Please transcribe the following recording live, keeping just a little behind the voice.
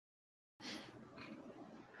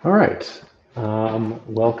All right.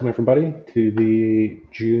 Welcome everybody to the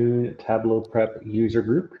June Tableau Prep User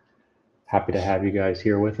Group. Happy to have you guys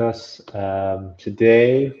here with us.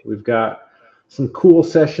 Today we've got some cool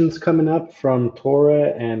sessions coming up from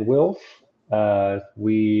Tora and Wilf. Excited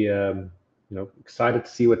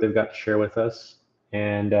to see what they've got to share with us.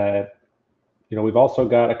 And we've also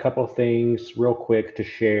got a couple of things real quick to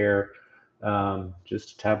share,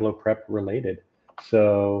 just Tableau Prep related.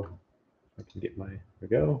 So I can get there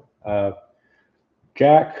we go.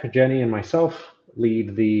 Jack, Jenny, and myself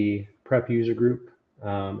lead the prep user group.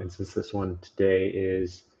 And since this one today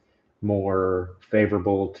is more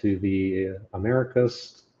favorable to the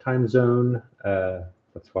Americas time zone,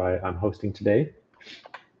 that's why I'm hosting today.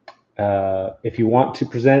 If you want to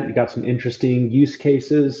present, you got some interesting use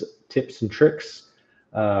cases, tips and tricks,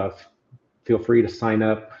 feel free to sign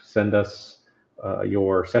up, send us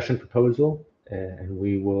your session proposal, and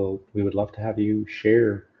we would love to have you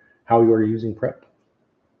share how you are using prep.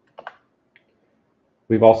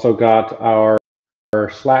 We've also got our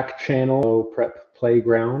Slack channel, Prep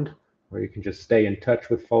Playground, where you can just stay in touch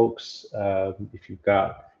with folks. If need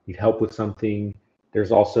help with something,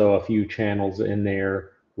 there's also a few channels in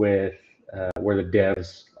there with where the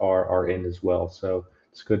devs are in as well. So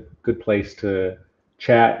it's a good place to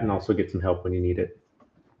chat and also get some help when you need it.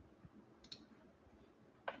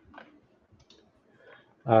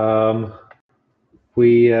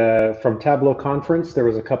 From Tableau Conference, there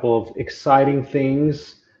was a couple of exciting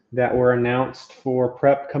things that were announced for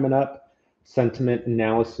prep coming up, sentiment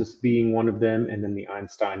analysis being one of them, and then the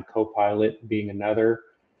Einstein Copilot being another.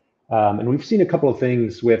 And we've seen a couple of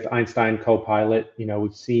things with Einstein Copilot.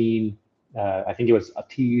 We've seen, I think it was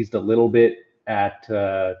teased a little bit at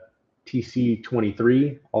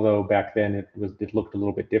TC23, although back then it looked a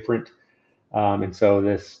little bit different. And so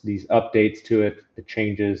these updates to it, the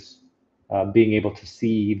changes, being able to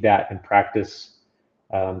see that in practice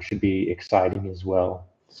should be exciting as well.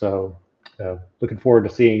 So looking forward to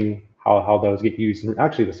seeing how those get used, and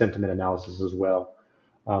actually the sentiment analysis as well.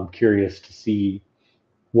 Curious to see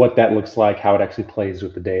what that looks like, how it actually plays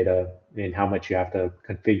with the data, and how much you have to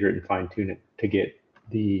configure it and fine tune it to get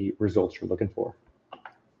the results you're looking for.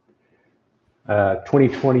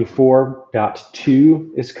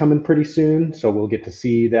 2024.2 is coming pretty soon, so we'll get to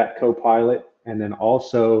see that Copilot, and then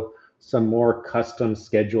also some more custom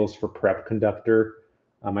schedules for Prep Conductor.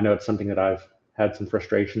 I know it's something that I've had some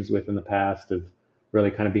frustrations with in the past, of really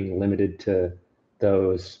kind of being limited to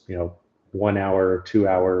those 1 hour, 2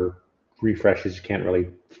 hour refreshes. You can't really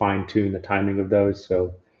fine tune the timing of those,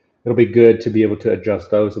 so it'll be good to be able to adjust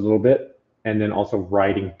those a little bit. And then also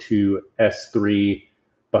writing to S3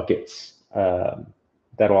 buckets.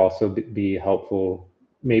 That'll also be helpful,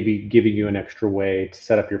 maybe giving you an extra way to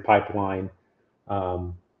set up your pipeline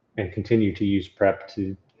and continue to use prep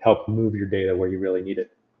to help move your data where you really need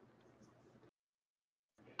it.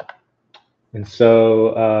 And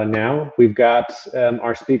so now we've got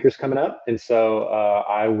our speakers coming up, and so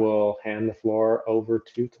I will hand the floor over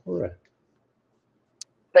to Tora.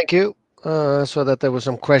 Thank you. So that there were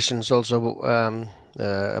some questions also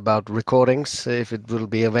about recordings, if it will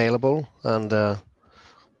be available, and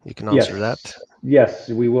you can answer that. Yes,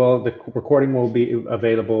 we will. The recording will be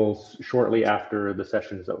available shortly after the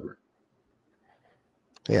session is over.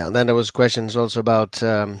 Yeah, and then there was questions also about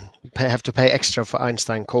have to pay extra for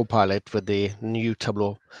Einstein Copilot with the new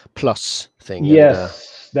Tableau Plus thing.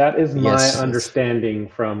 Yes, and, that is my understanding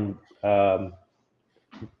from.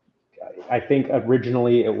 I think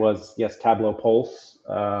originally it was Tableau Pulse.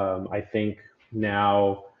 I think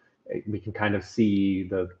now we can kind of see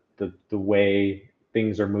the way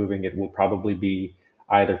things are moving. It will probably be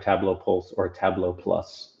either Tableau Pulse or Tableau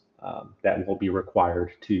Plus that will be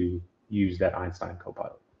required to use that Einstein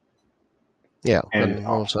Copilot. Yeah, and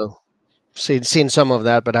also seen some of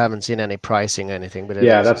that, but I haven't seen any pricing or anything. But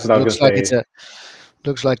that's what I was going to say.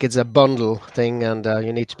 Looks like it's a bundle thing, and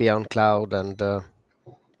you need to be on cloud, and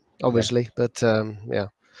obviously, but yeah,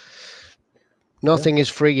 nothing is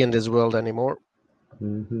free in this world anymore.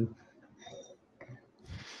 Mm-hmm.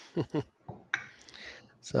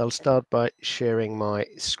 So I'll start by sharing my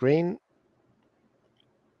screen.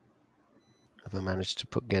 If I manage to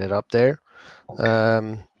get it up there.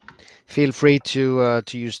 Feel free to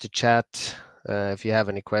use the chat if you have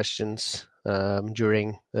any questions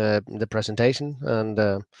during the presentation, and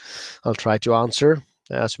I'll try to answer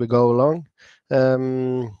as we go along. There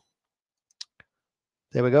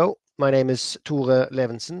we go. My name is Tore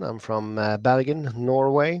Levinsen. I'm from Bergen,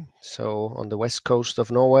 Norway, so on the west coast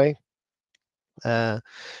of Norway.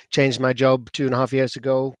 Changed my job 2.5 years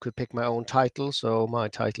ago, could pick my own title, so my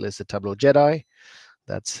title is the Tableau Jedi.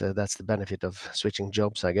 that's the benefit of switching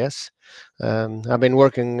jobs, I guess. I've been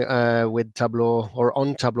working with Tableau or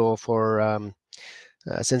on Tableau for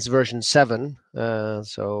since version 7,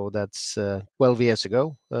 so that's 12 years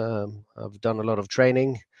ago. I've done a lot of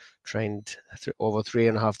training, trained over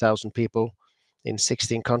 3,500 people in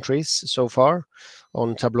 16 countries so far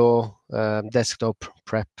on Tableau, desktop,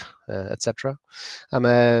 prep, etc. I'm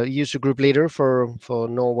a user group leader for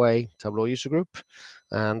Norway Tableau user group,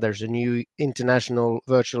 and there's a new international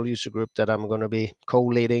virtual user group that I'm going to be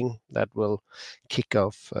co-leading that will kick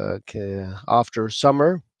off after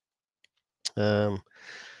summer.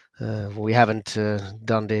 We haven't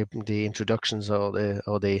done the introductions or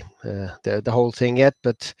the whole thing yet,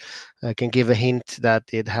 but I can give a hint that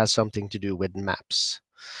it has something to do with maps.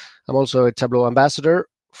 I'm also a Tableau ambassador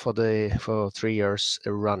for 3 years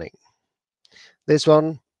running. This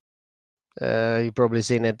one you've probably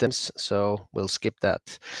seen it, so we'll skip that.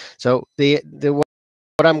 So what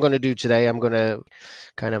I'm going to do today, I'm going to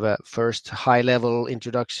kind of a first high-level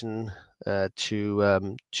introduction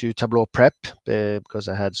to Tableau Prep, because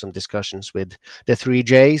I had some discussions with the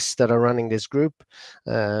 3Js that are running this group,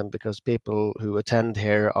 because people who attend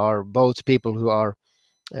here are both people who are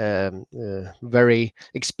very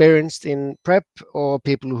experienced in prep or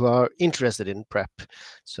people who are interested in prep.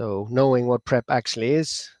 So knowing what prep actually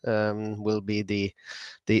is will be the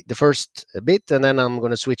first bit, and then I'm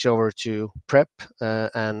going to switch over to prep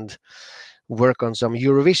and work on some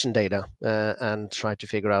Eurovision data and try to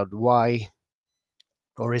figure out why,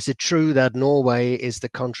 or is it true that Norway is the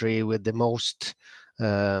country with the most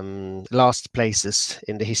last places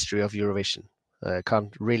in the history of Eurovision? I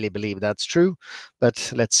can't really believe that's true,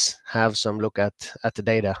 but let's have some look at the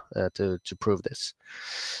data to prove this.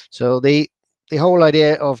 So the whole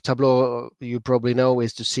idea of Tableau, you probably know,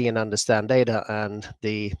 is to see and understand data, and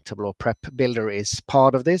the Tableau Prep Builder is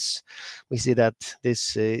part of this. We see that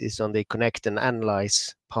this is on the connect and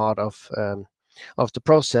analyze part of the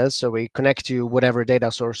process. So we connect to whatever data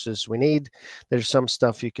sources we need. There's some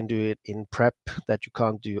stuff you can do it in prep that you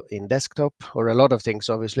can't do in desktop, or a lot of things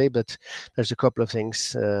obviously, but there's a couple of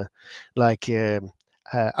things like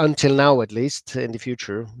until now, at least. In the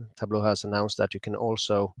future, Tableau has announced that you can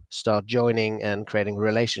also start joining and creating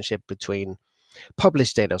relationship between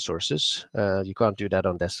published data sources. You can't do that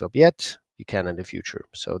on desktop yet. You can in the future.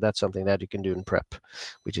 So that's something that you can do in prep,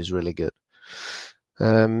 which is really good.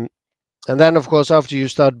 And then, of course, after you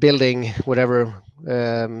start building whatever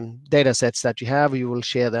data sets that you have, you will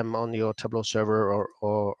share them on your Tableau server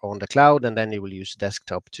or on the cloud, and then you will use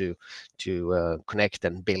desktop to connect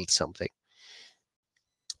and build something.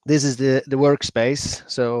 This is the workspace.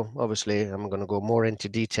 So obviously, I'm going to go more into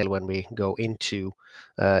detail when we go into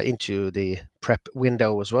the prep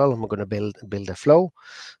window as well. I'm going to build a flow,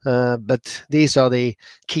 but these are the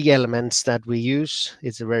key elements that we use.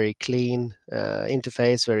 It's a very clean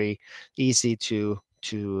interface, very easy to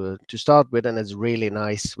start with, and it's really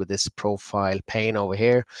nice with this profile pane over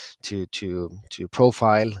here to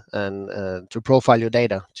profile and to profile your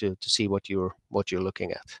data to see what you're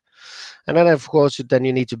looking at. And then, of course, then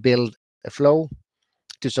you need to build a flow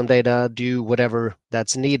to some data, do whatever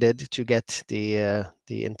that's needed to get the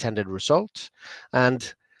intended result,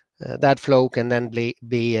 and that flow can then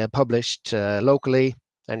be published locally,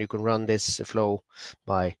 and you can run this flow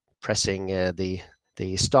by pressing the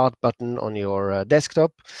start button on your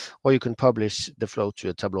desktop, or you can publish the flow to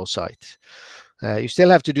a Tableau site. You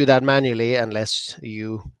still have to do that manually unless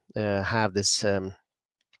you have this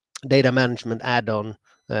data management add-on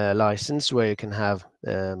license, where you can have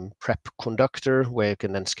prep conductor, where you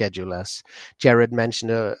can then schedule, as Jared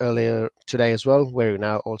mentioned earlier today as well, where you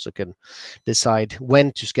now also can decide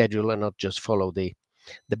when to schedule and not just follow the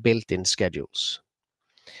built-in schedules.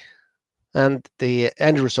 And the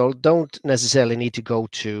end result don't necessarily need to go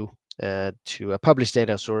to a published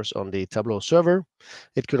data source on the Tableau server.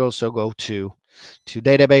 It could also go to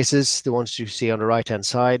databases, the ones you see on the right-hand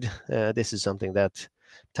side. This is something that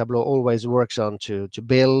Tableau always works on to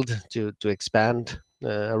build, to expand.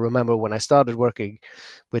 I remember when I started working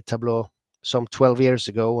with Tableau some 12 years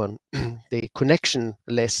ago, and the connection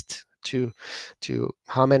list to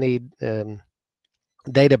how many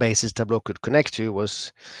databases Tableau could connect to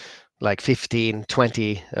was like 15,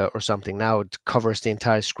 20 or something. Now it covers the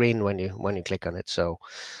entire screen when you click on it. So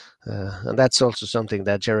and that's also something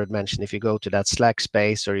that Jared mentioned. If you go to that Slack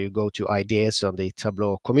space or you go to ideas on the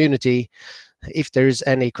Tableau community, if there's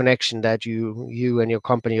any connection that you and your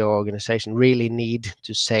company or organization really need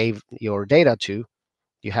to save your data to,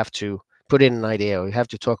 you have to put in an idea, or you have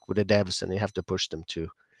to talk with the devs, and you have to push them to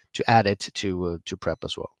add it to prep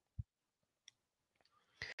as well.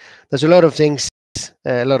 There's a lot of things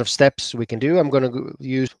a lot of steps we can do. I'm going to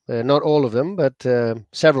use not all of them, but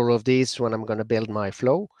several of these when I'm going to build my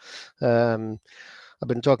flow. I've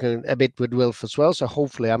been talking a bit with Wilf as well, so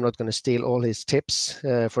hopefully I'm not going to steal all his tips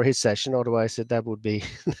for his session. Otherwise, that would be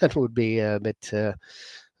that would be a bit,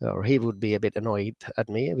 or he would be a bit annoyed at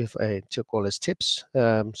me if I took all his tips.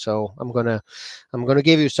 So I'm gonna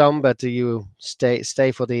give you some, but you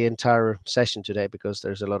stay for the entire session today because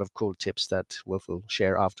there's a lot of cool tips that Wilf will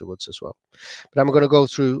share afterwards as well. But I'm going to go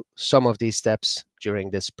through some of these steps during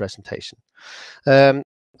this presentation.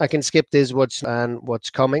 I can skip this what's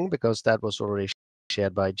coming because that was already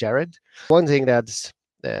shared by Jared. One thing that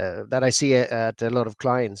I see at a lot of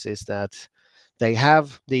clients is that they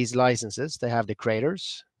have these licenses, they have the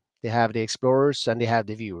creators, they have the explorers, and they have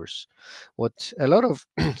the viewers. What a lot of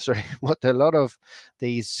what a lot of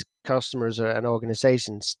these customers and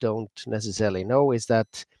organizations don't necessarily know is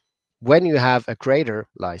that when you have a creator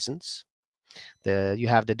license, you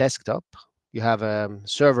have the desktop, you have a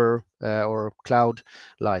server or cloud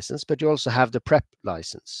license, but you also have the prep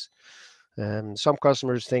license. Some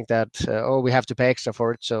customers think that oh, we have to pay extra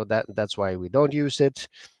for it, so that's why we don't use it,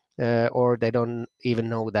 or they don't even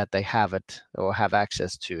know that they have it or have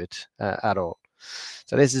access to it at all.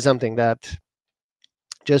 So this is something that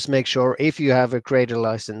just make sure if you have a creator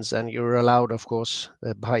license, and you're allowed, of course,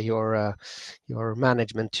 by your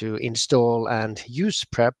management to install and use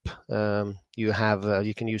prep, you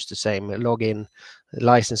can use the same login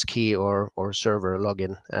license key or server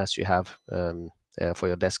login as you have for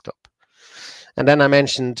your desktop. And then I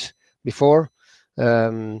mentioned before,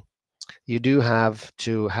 you do have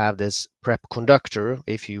to have this prep conductor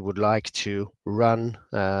if you would like to run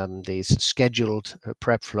these scheduled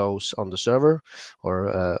prep flows on the server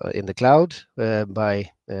or in the cloud by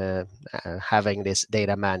having this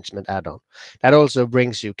data management add-on. That also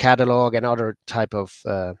brings you catalog and other type of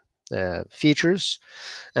features.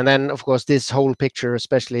 And then, of course, this whole picture,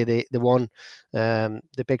 especially the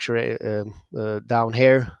picture down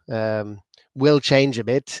here, will change a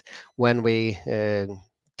bit when we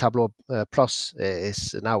Tableau Plus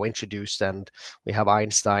is now introduced, and we have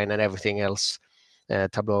Einstein and everything else,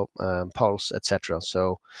 Tableau Pulse, etc.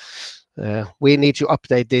 So we need to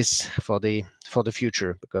update this for the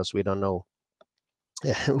future because we don't know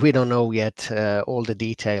yet all the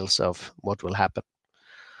details of what will happen.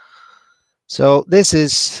 So this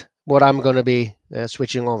is what I'm going to be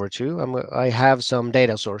switching over to. I have some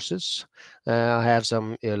data sources. I have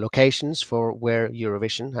some locations for where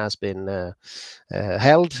Eurovision has been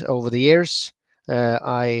held over the years.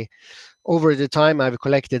 Over the time, I've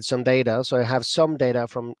collected some data. So I have some data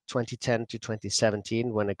from 2010 to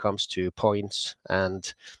 2017 when it comes to points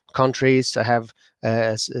and countries. I have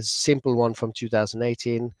a simple one from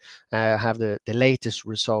 2018. I have the latest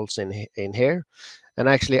results in here. And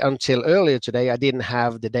actually, until earlier today, I didn't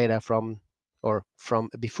have the data from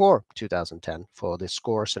before 2010 for the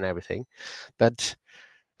scores and everything. But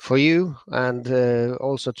for you, and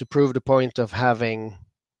also to prove the point of having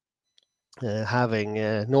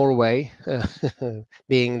Norway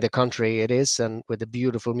being the country it is, and with the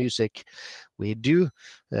beautiful music we do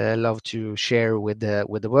love to share with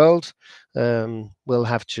the world, we'll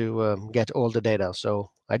have to get all the data. So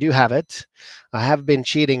I do have it. I have been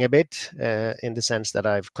cheating a bit in the sense that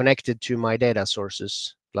I've connected to my data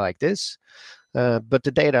sources like this, but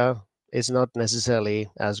the data is not necessarily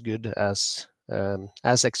as good as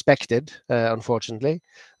expected, unfortunately.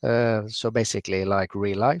 So basically like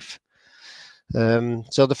real life.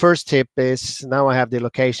 So the first tip is, now I have the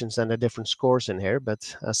locations and the different scores in here,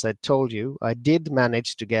 but as I told you, I did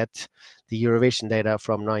manage to get the Eurovision data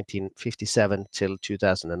from 1957 till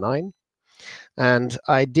 2009. And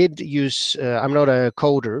I did use, I'm not a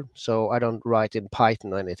coder, so I don't write in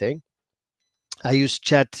Python or anything. I use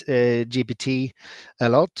Chat GPT a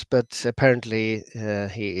lot, but apparently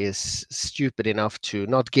he is stupid enough to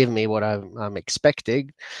not give me what I'm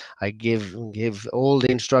expecting. I give all the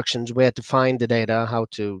instructions where to find the data, how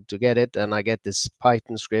to get it, and I get this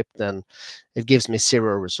Python script, and it gives me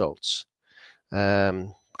 0 results.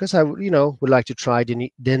 Because I, would like to try the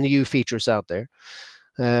new features out there.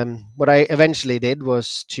 What I eventually did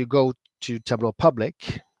was to go to Tableau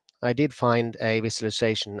Public. I did find a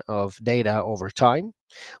visualization of data over time,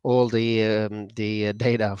 all the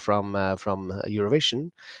data from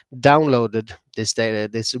Eurovision, downloaded this data,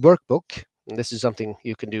 this workbook. And this is something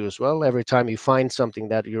you can do as well. Every time you find something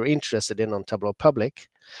that you're interested in on Tableau Public,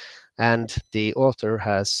 and the author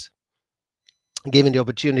has given the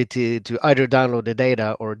opportunity to either download the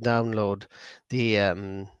data or download the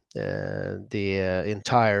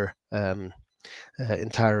entire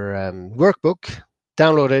workbook,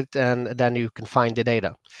 download it, and then you can find the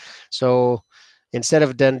data. So instead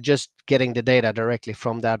of then just getting the data directly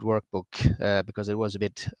from that workbook, because it was a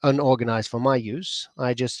bit unorganized for my use,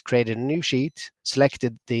 I just created a new sheet,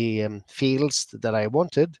 selected the fields that I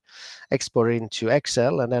wanted, exported into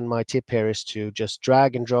Excel, and then my tip here is to just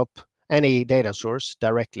drag and drop any data source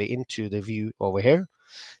directly into the view over here.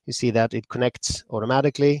 You see that it connects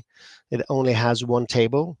automatically. It only has one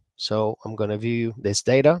table, so I'm going to view this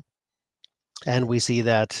data. And we see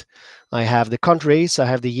that I have the countries, I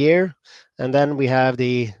have the year, and then we have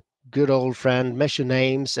the good old friend measure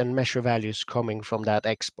names and measure values coming from that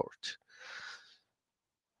export,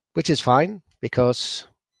 which is fine because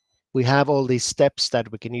we have all these steps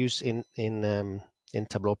that we can use in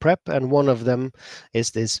Tableau Prep, and one of them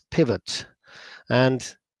is this pivot.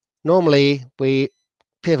 And normally we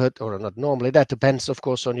pivot, or not normally, that depends of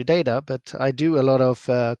course on your data, but I do a lot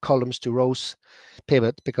of columns to rows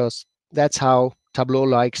pivot because that's how Tableau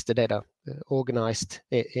likes the data, organized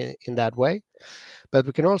in that way. But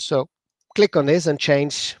we can also click on this and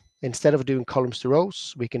change, instead of doing columns to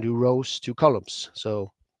rows, we can do rows to columns.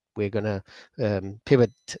 So we're going to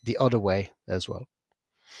pivot the other way as well.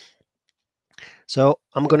 So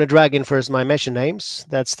I'm going to drag in first my measure names.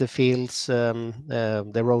 That's the fields,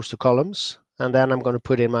 the rows to columns. And then I'm going to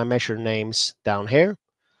put in my measure names down here.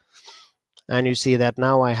 And you see that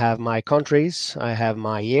now I have my countries, I have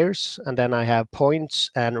my years, and then I have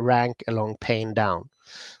points and rank along pane down.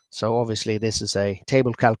 So obviously this is a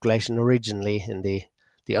table calculation originally in the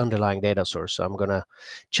underlying data source. So I'm going to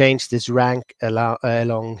change this rank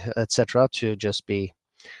along, etc., to just be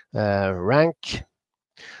rank.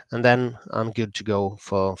 And then I'm good to go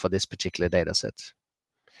for this particular data set.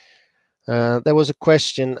 There was a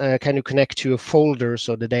question, can you connect to a folder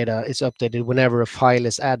so the data is updated whenever a file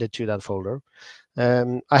is added to that folder?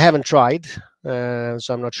 I haven't tried, so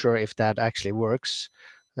I'm not sure if that actually works.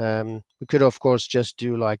 We could, of course, just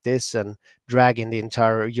do like this and drag in the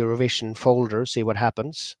entire Eurovision folder, see what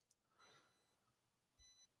happens.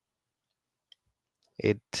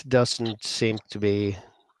 It doesn't seem to be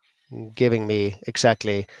giving me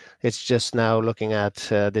exactly. It's just now looking at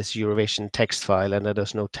this Eurovision text file, and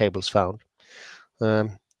there's no tables found.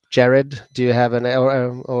 Jared, do you have any,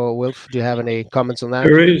 or Wilf, do you have any comments on that?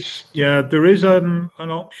 There is, yeah, there is an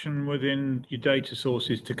option within your data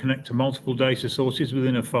sources to connect to multiple data sources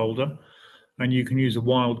within a folder, and you can use a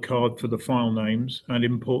wildcard for the file names and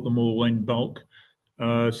import them all in bulk,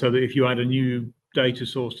 so that if you add a new data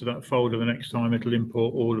source to that folder the next time, it'll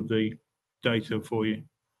import all of the data for you.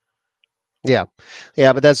 Yeah,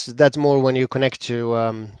 but that's more when you connect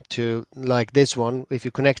to like this one. If you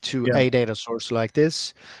connect to a data source like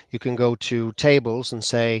this, you can go to tables and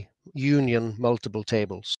say union multiple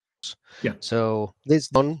tables. Yeah. So this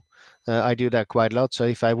one, I do that quite a lot. So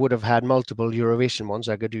if I would have had multiple Eurovision ones,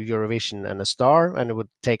 I could do Eurovision and a star, and it would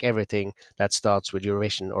take everything that starts with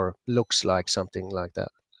Eurovision or looks like something like that.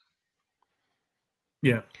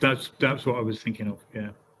 Yeah, that's what I was thinking of. Yeah.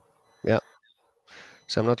 Yeah.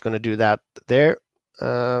 So I'm not going to do that there.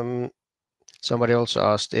 Somebody also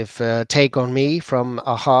asked if Take On Me from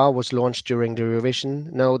AHA was launched during the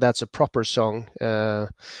Eurovision. No, that's a proper song,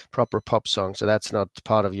 proper pop song. So that's not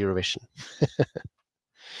part of Eurovision.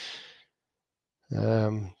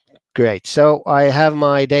 Great. So I have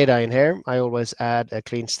my data in here. I always add a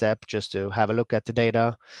clean step just to have a look at the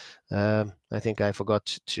data. I think I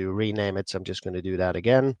forgot to rename it, so I'm just going to do that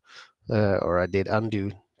again. Or I did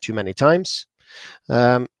undo too many times.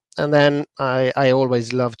 And then I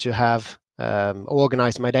always love to have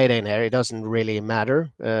organize my data in here. It doesn't really matter.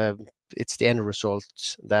 It's the end result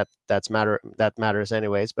that matters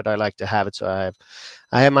anyways, but I like to have it. So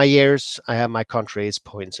I have my years, I have my countries,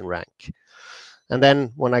 points, and rank. And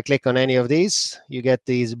then when I click on any of these, you get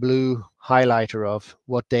these blue highlighter of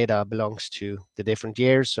what data belongs to the different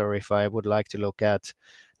years. Or if I would like to look at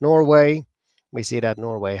Norway, we see that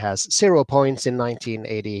Norway has 0 points in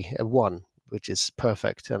 1981, which is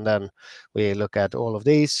perfect. And then we look at all of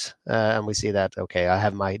these and we see that, okay, I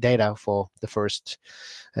have my data for the first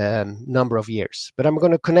number of years. But I'm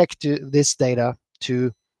going to connect this data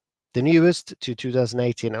to the newest, to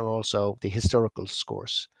 2018, and also the historical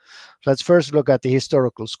scores. Let's first look at the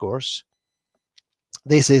historical scores.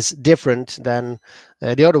 This is different than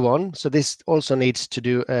the other one, so this also needs to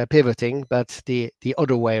do pivoting, but the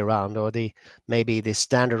other way around, or maybe the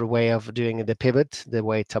standard way of doing the pivot, the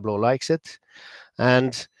way Tableau likes it.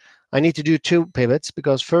 And I need to do 2 pivots,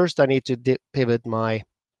 because first I need to pivot my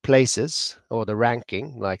places, or the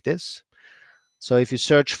ranking, like this. So if you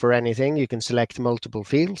search for anything, you can select multiple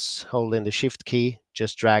fields, hold in the Shift key,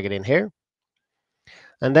 just drag it in here.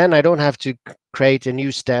 And then I don't have to create a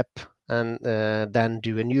new step and then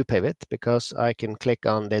do a new pivot, because I can click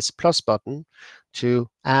on this plus button to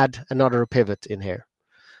add another pivot in here.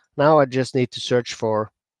 Now I just need to search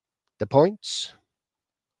for the points,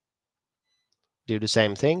 do the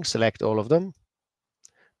same thing, select all of them,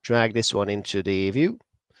 drag this one into the view,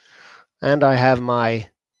 and I have my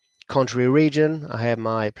country region, I have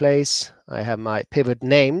my place, I have my pivot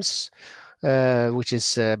names, which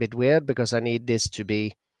is a bit weird because I need this to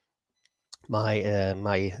be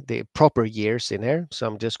the proper years in here. So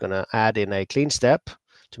I'm just going to add in a clean step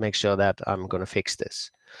to make sure that I'm going to fix this.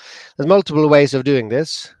 There's multiple ways of doing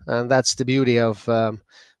this, and that's the beauty of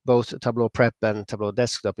both Tableau Prep and Tableau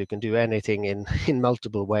Desktop. You can do anything in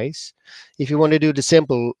multiple ways. If you want to do the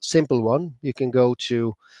simple one, you can go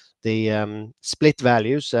to the split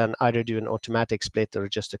values and either do an automatic split or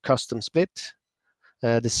just a custom split.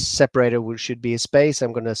 The separator should be a space.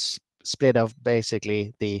 I'm going to split off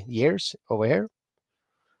basically the years over here.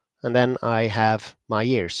 And then I have my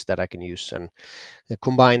years that I can use and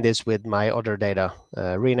combine this with my other data.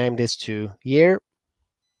 Rename this to year.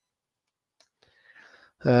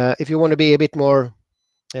 If you want to be a bit more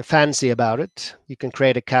fancy about it, you can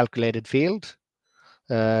create a calculated field,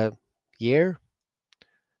 year,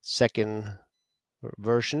 second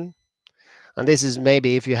version. And this is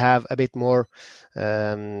maybe if you have a bit more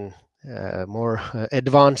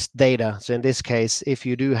advanced data. So in this case, if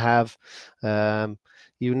you do have,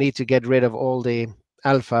 you need to get rid of all the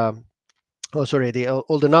alpha. Oh, sorry,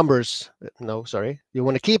 all the numbers. No, sorry. You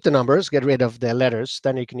want to keep the numbers, get rid of the letters.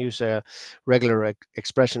 Then you can use a regular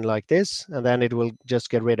expression like this, and then it will just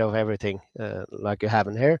get rid of everything like you have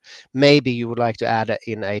in here. Maybe you would like to add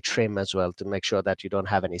in a trim as well to make sure that you don't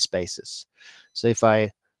have any spaces. So if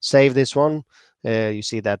I save this one, you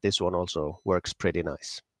see that this one also works pretty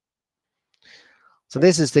nice. So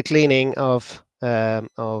this is the cleaning of my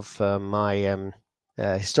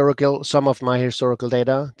some of my historical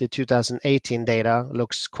data. The 2018 data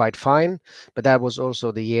looks quite fine, but that was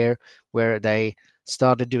also the year where they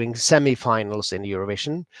started doing semi-finals in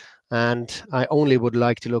Eurovision. And I only would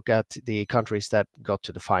like to look at the countries that got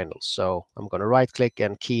to the finals. So I'm going to right click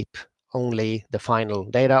and keep only the final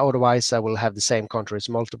data. Otherwise, I will have the same countries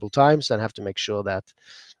multiple times and have to make sure that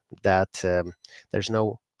there's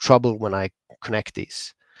no trouble when I connect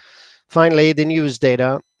these. Finally, the news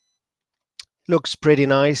data looks pretty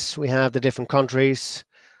nice. We have the different countries.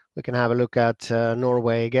 We can have a look at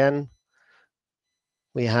Norway again.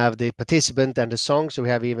 We have the participant and the song, so we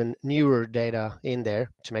have even newer data in there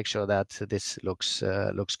to make sure that this looks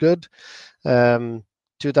good.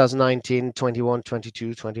 2019, 21,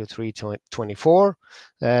 22, 23, 24.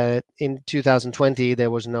 In 2020,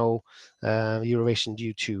 there was no Eurovision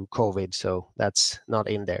due to COVID, so that's not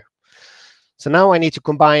in there. So now I need to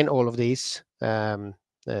combine all of these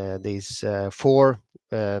four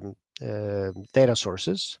data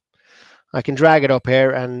sources. I can drag it up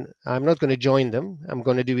here, and I'm not going to join them. I'm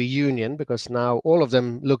going to do a union because now all of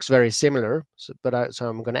them looks very similar. So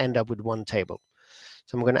I'm going to end up with one table.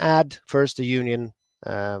 So I'm going to add first the union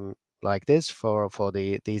like this for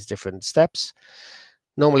these different steps.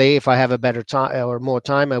 Normally, if I have a better time or more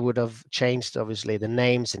time, I would have changed obviously the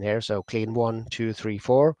names in here. So clean 1, 2, 3,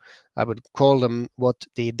 4. I would call them what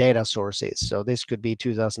the data source is. So this could be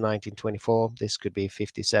 2019-24. This could be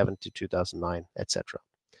 57 to 2009, etc.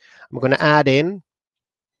 I'm going to add in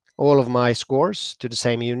all of my scores to the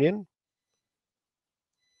same union.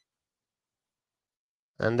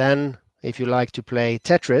 And then if you like to play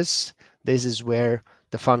Tetris, this is where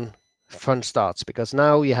the fun starts, because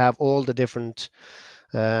now you have all the different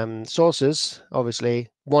sources. Obviously,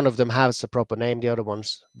 one of them has a proper name, the other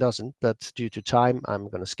ones doesn't, but due to time, I'm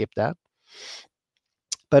going to skip that.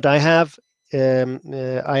 But I have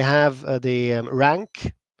the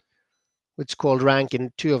rank, which is called rank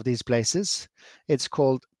in two of these places. It's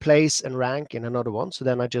called place and rank in another one. So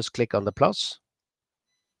then I just click on the plus.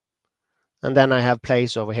 And then I have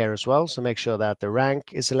place over here as well. So make sure that the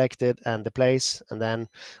rank is selected and the place, and then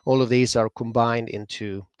all of these are combined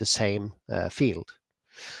into the same field.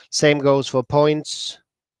 Same goes for points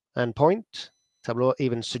and point. Tableau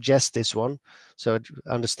even suggests this one, so it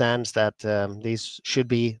understands that these should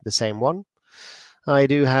be the same one. I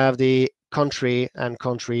do have the country and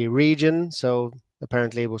country region. So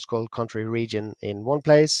apparently it was called country region in one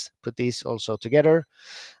place. Put these also together.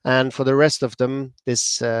 And for the rest of them,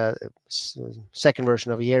 this second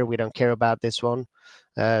version of a year, we don't care about this one.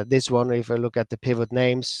 This one, if I look at the pivot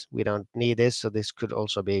names, we don't need this. So this could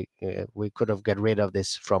also be, we could have got rid of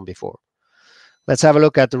this from before. Let's have a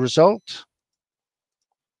look at the result.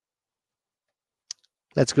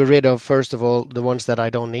 Let's get rid of, first of all, the ones that I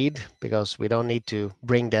don't need, because we don't need to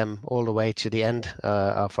bring them all the way to the end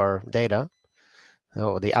of our data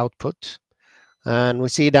or the output. And we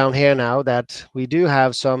see down here now that we do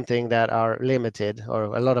have something that are limited, or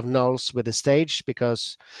a lot of nulls with the stage,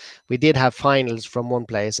 because we did have finals from one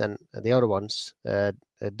place and the other ones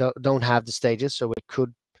don't have the stages. So we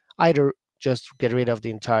could either just get rid of the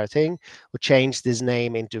entire thing or change this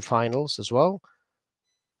name into finals as well.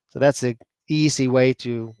 So that's the easy way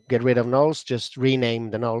to get rid of nulls, just rename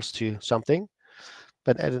the nulls to something.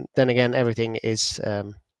 But then again, everything is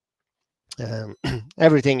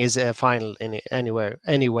everything is final in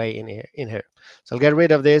anyway in here. So I'll get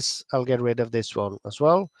rid of this. I'll get rid of this one as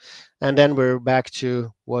well, and then we're back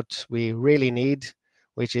to what we really need,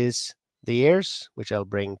 which is the years, which I'll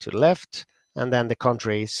bring to the left, and then the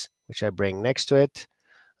countries, which I bring next to it.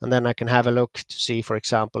 And then I can have a look to see, for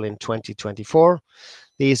example, in 2024,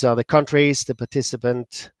 these are the countries, the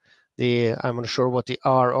participant, I'm not sure what the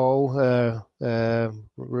RO,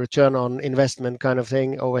 return on investment kind of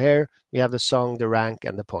thing over here. We have the song, the rank,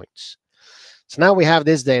 and the points. So now we have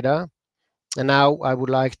this data, and now I would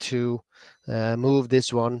like to move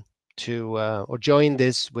this one to, or join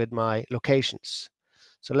this with my locations.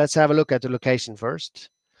 So let's have a look at the location first.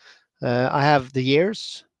 I have the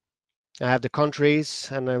years, I have the countries,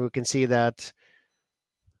 and then we can see that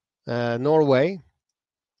Norway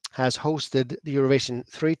has hosted the Eurovision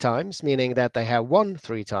 3 times, meaning that they have won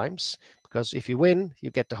 3 times, because if you win,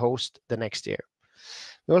 you get to host the next year.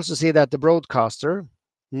 We also see that the broadcaster,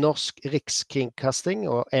 Norsk Rikskringkasting,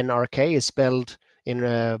 or NRK, is spelled in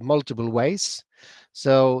multiple ways.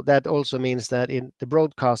 So that also means that in the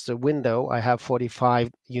broadcaster window, I have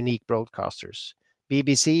 45 unique broadcasters.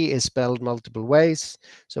 BBC is spelled multiple ways,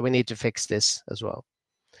 so we need to fix this as well.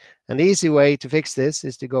 And the easy way to fix this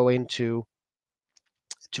is to go into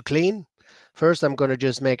clean. First, I'm going to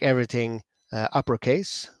just make everything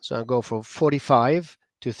uppercase. So I'll go from 45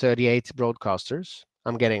 to 38 broadcasters.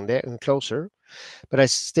 I'm getting there and closer, but I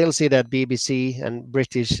still see that BBC and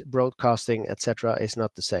British broadcasting, etc., is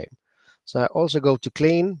not the same. So I also go to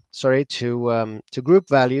clean, sorry, to group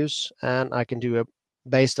values, and I can do a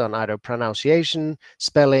based on either pronunciation,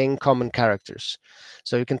 spelling, common characters.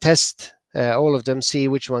 So you can test all of them, see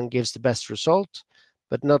which one gives the best result,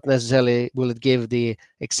 but not necessarily will it give the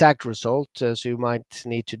exact result. So you might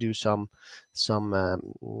need to do some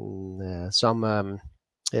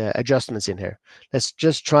adjustments in here. Let's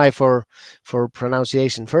just try for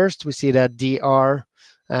pronunciation first. We see that DR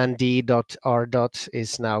and D.R.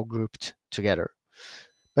 is now grouped together.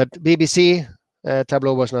 But BBC,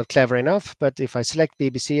 Tableau was not clever enough, but if I select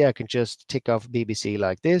BBC, I can just tick off BBC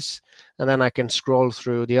like this, and then I can scroll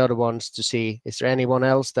through the other ones to see, is there anyone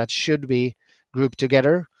else that should be grouped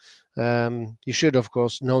together? You should, of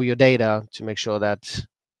course, know your data to make sure that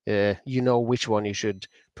you know which one you should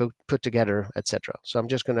put together, etc. So I'm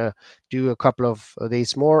just going to do a couple of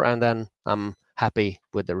these more, and then I'm happy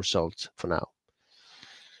with the result for now.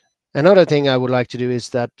 Another thing I would like to do is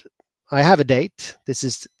that I have a date. This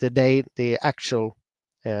is the day the actual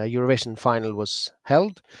Eurovision final was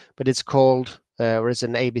held, but it's called, or it's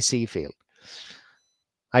an ABC field.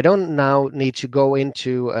 I don't now need to go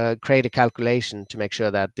into create a calculation to make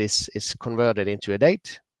sure that this is converted into a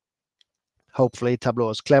date. Hopefully Tableau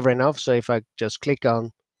is clever enough. So if I just click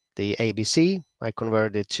on the ABC, I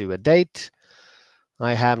convert it to a date.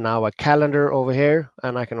 I have now a calendar over here,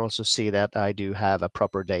 and I can also see that I do have a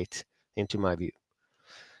proper date into my view.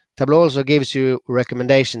 Tableau also gives you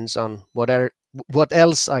recommendations on what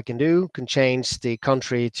else I can do. Can change the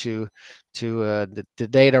country to the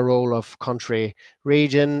data role of country,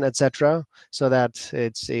 region, etc., so that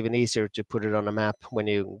it's even easier to put it on a map when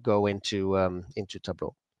you go into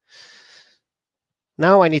Tableau.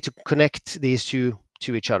 Now I need to connect these two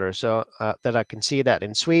to each other, so that I can see that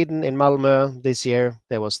in Sweden, in Malmö this year,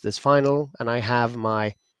 there was this final, and I have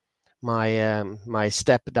my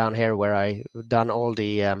step down here where I done all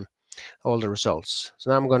the results. So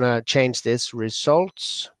now I'm going to change this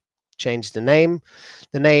results, change the name.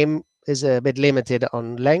 The name is a bit limited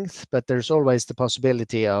on length, but there's always the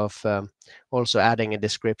possibility of also adding a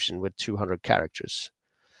description with 200 characters.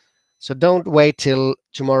 So don't wait till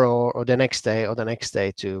tomorrow or the next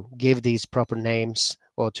day to give these proper names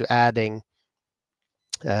or to adding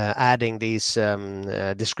these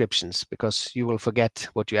descriptions, because you will forget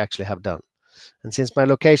what you actually have done. And since my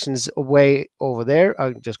location is way over there,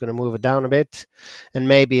 I'm just going to move it down a bit, and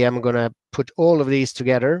maybe I'm going to put all of these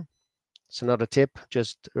together. It's another tip,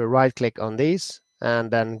 just right click on these and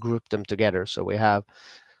then group them together. So we have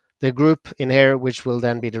the group in here, which will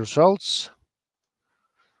then be the results.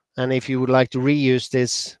 And if you would like to reuse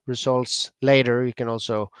these results later, you can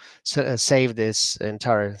also save this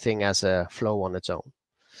entire thing as a flow on its own.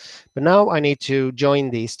 But now I need to join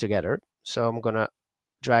these together. So I'm going to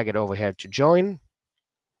drag it over here to join.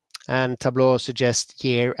 And Tableau suggests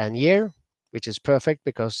year and year, which is perfect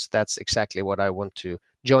because that's exactly what I want to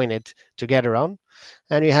join it together on.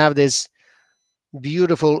 And you have this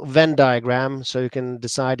beautiful Venn diagram, so you can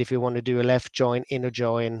decide if you want to do a left join, inner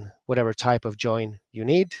join, whatever type of join you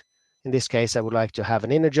need. In this case, I would like to have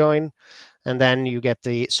an inner join, and then you get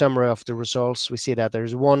the summary of the results. We see that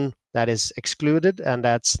there's one that is excluded, and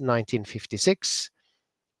that's 1956.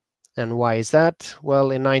 And why is that?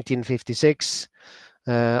 Well, in 1956,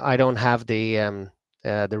 I don't have the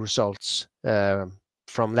results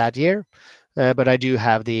from that year, but I do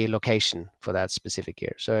have the location for that specific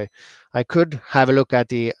year. So I could have a look at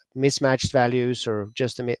the mismatched values or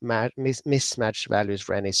just the mismatched values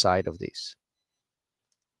for any side of these.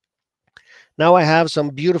 Now I have some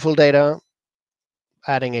beautiful data.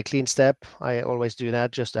 Adding a clean step, I always do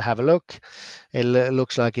that just to have a look. It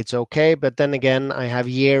looks like it's okay, but then again, I have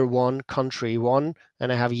year one, country one,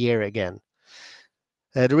 and I have year again.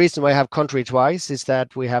 The reason why I have country twice is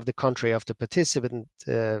that we have the country of the participant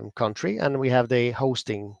country and we have the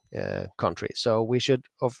hosting country. So we should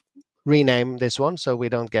rename this one so we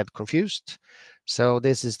don't get confused. So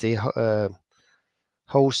this is the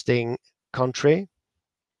hosting country.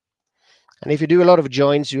 And if you do a lot of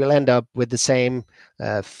joins, you'll end up with the same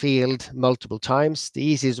field multiple times. The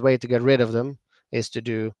easiest way to get rid of them is to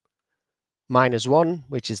do -1,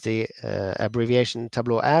 which is the abbreviation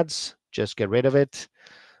Tableau adds. Just get rid of it.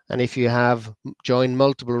 And if you have joined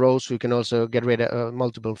multiple rows, you can also get rid of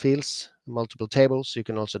multiple fields, multiple tables. You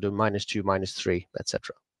can also do -2, -3,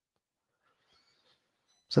 etc.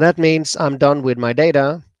 So that means I'm done with my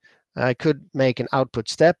data. I could make an output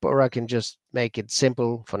step, or I can just make it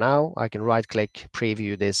simple for now. I can right-click,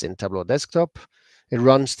 preview this in Tableau Desktop. It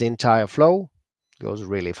runs the entire flow. It goes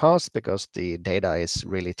really fast because the data is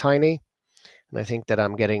really tiny. And I think that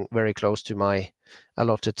I'm getting very close to my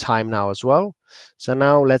allotted time now as well. So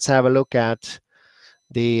now let's have a look at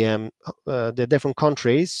the different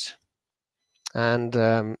countries. And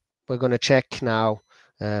we're going to check now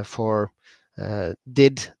for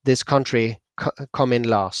did this country come in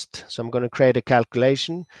last. So I'm going to create a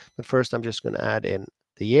calculation, but first I'm just going to add in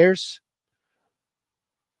the years.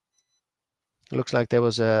 It looks like there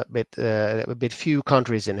was a bit few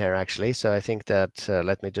countries in here actually. So I think that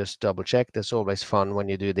let me just double check. That's always fun when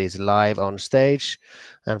you do these live on stage,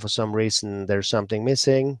 and for some reason there's something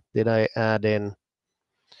missing. Did I add in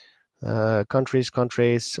countries?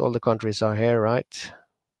 All the countries are here, right?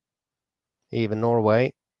 Even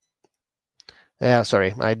Norway. Yeah,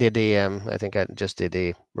 sorry, I did the I think I just did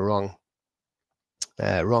the wrong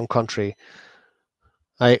country.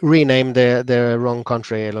 I renamed the wrong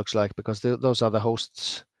country, it looks like, because those are the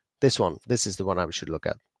hosts. This is the one I should look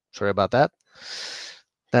at. Sorry about that.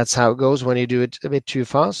 That's how it goes when you do it a bit too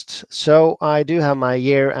fast. So I do have my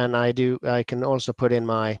year, and I can also put in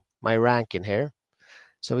my rank in here.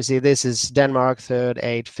 So we see this is Denmark 3rd,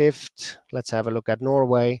 8th, 5th. Let's have a look at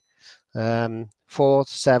Norway. 4th,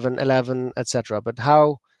 7th, 11th, etc. But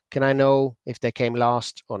how can I know if they came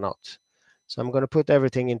last or not? So I'm going to put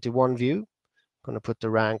everything into one view. I'm going to put the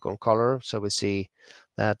rank on color, so we see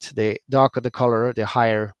that the darker the color, the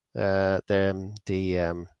higher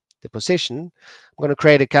the position. I'm going to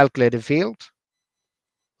create a calculated field,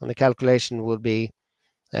 and the calculation will be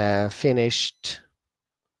finished.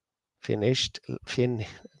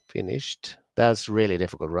 That's really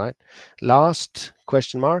difficult, right? Last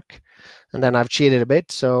question mark. And then I've cheated a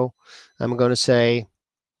bit, so I'm going to say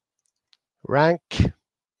rank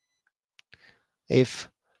if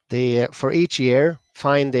for each year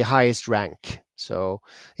find the highest rank. So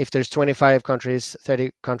if there's 25 countries,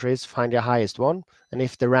 30 countries, find the highest one, and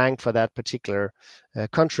if the rank for that particular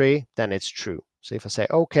country, then it's true. So if I say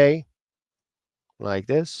okay, like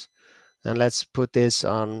this, and let's put this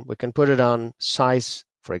on, we can put it on size,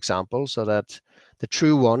 for example, so that the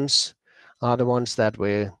true ones are the ones that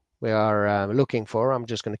we are looking for. I'm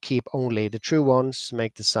just going to keep only the true ones,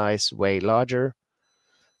 make the size way larger,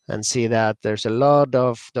 and see that there's a lot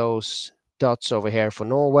of those dots over here for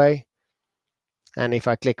Norway. And if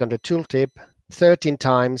I click on the tooltip, 13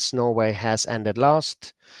 times Norway has ended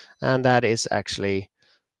last, and that is actually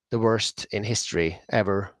the worst in history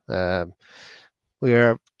ever. We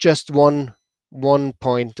are just one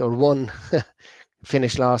point or one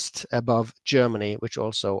finish last above Germany, which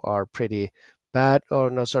also are pretty bad. Or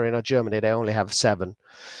no, sorry, not Germany. They only have 7.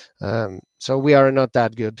 So we are not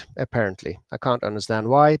that good, apparently. I can't understand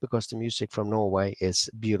why, because the music from Norway is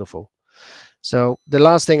beautiful. So the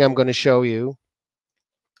last thing I'm going to show you,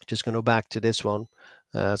 just going to go back to this one.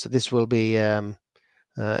 So this will be,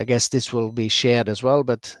 I guess this will be shared as well,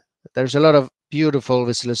 but there's a lot of beautiful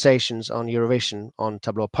visualizations on Eurovision on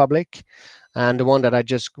Tableau Public, and the one that I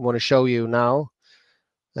just want to show you now,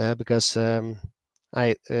 because there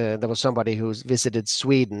was somebody who's visited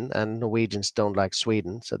Sweden, and Norwegians don't like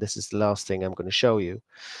Sweden, so this is the last thing I'm going to show you.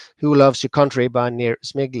 Who Loves Your Country by Nir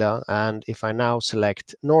Smigla, and if I now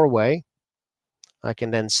select Norway, I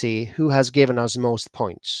can then see who has given us most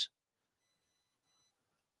points.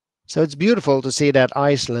 So it's beautiful to see that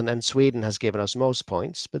Iceland and Sweden has given us most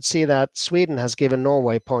points, but see that Sweden has given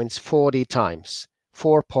Norway points 40 times,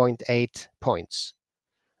 4.8 points,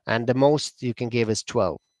 and the most you can give is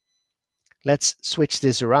 12. Let's switch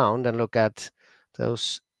this around and look at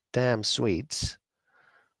those damn Swedes.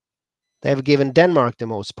 They've given Denmark the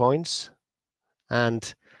most points,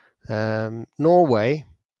 and Norway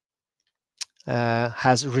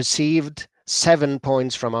has received 7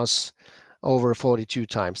 points from us over 42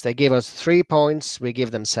 times. They give us 3 points, we give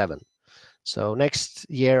them 7. So next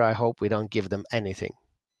year, I hope we don't give them anything.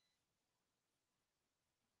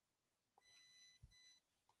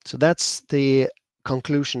 So that's the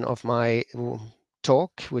conclusion of my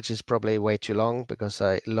talk, which is probably way too long because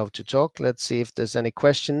I love to talk. Let's see if there's any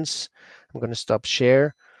questions. I'm going to stop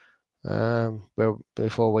share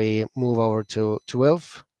before we move over to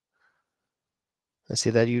Wilf. I see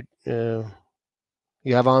that you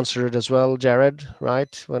have answered as well, Jared,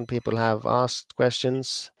 right? When people have asked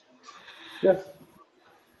questions. Yes.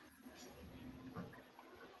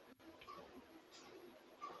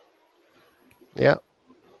 Yeah.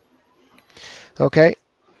 Okay.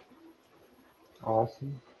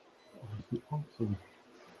 Awesome. Awesome.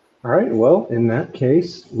 All right. Well, in that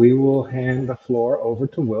case, we will hand the floor over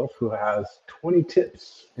to Wilf, who has 20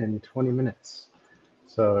 tips in 20 minutes.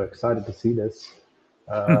 So excited to see this.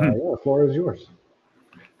 Yeah, the floor is yours.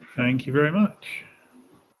 Thank you very much.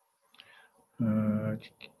 Let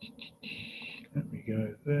me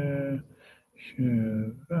go there,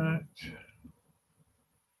 share that.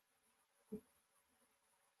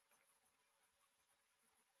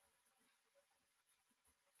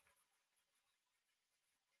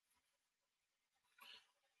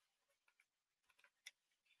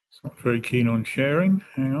 It's not very keen on sharing.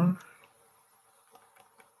 Hang on.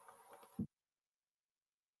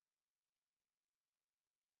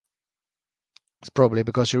 It's probably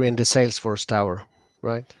because you're in the Salesforce tower,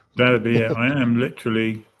 right? That'd be it. I am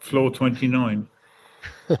literally floor 29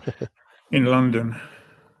 in London.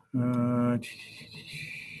 Let's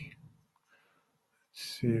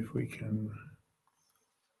see if we can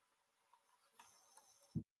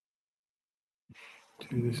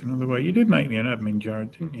do this another way. You did make me an admin,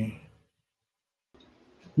 Jared, didn't you?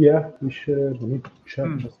 Yeah, we should. Let me check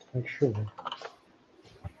just to make sure.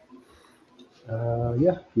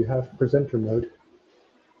 Yeah, you have presenter mode.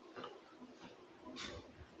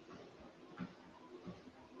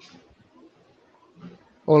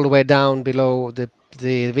 All the way down below the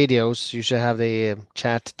videos, you should have the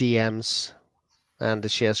chat DMs and the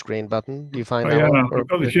share screen button. Do you find that one? I've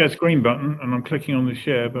got the share screen button and I'm clicking on the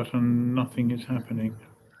share button. Nothing is happening.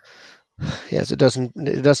 Yes, it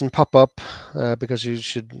doesn't pop up because you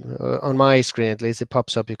should, on my screen at least, it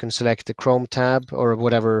pops up. You can select the Chrome tab or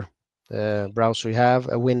whatever browser you have,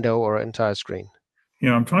 a window or an entire screen.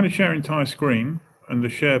 Yeah, I'm trying to share entire screen and the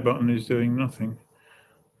share button is doing nothing.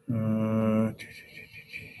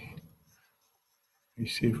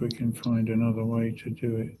 Let's see if we can find another way to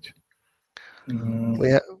do it.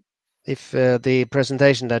 If the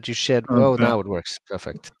presentation that you shared, now it works.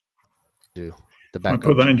 Perfect. Do the backup. I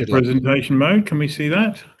put that into presentation mode. Can we see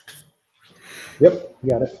that? Yep, you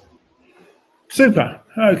got it. Super.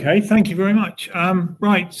 Okay, thank you very much.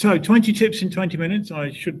 Right, so 20 tips in 20 minutes. I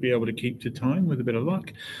should be able to keep to time with a bit of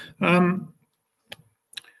luck. A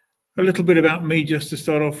little bit about me just to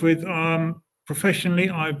start off with. Professionally,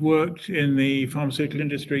 I've worked in the pharmaceutical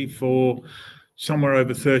industry for somewhere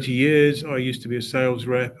over 30 years. I used to be a sales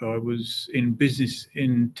rep. I was in business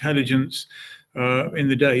intelligence in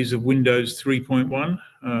the days of Windows 3.1,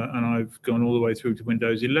 and I've gone all the way through to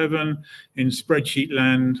Windows 11 in spreadsheet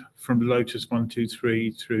land, from Lotus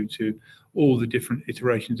 123 through to all the different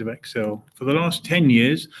iterations of Excel. For the last 10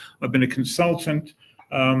 years, I've been a consultant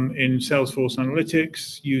in Salesforce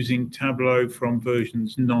Analytics using Tableau from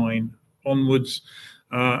versions 9 onwards,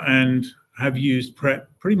 and have used Prep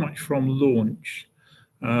pretty much from launch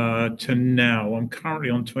to now. I'm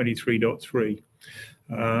currently on 23.3.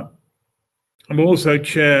 I'm also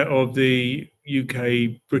chair of the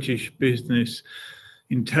UK British Business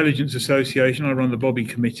Intelligence Association. I run the Bobby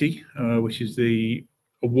Committee, which is the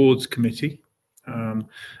awards committee.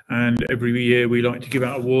 And every year we like to give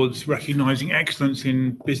out awards recognising excellence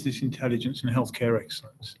in business intelligence and healthcare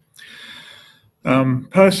excellence.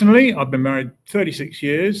 Personally, I've been married 36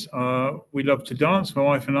 years. We love to dance, my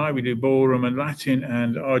wife and I. We do ballroom and Latin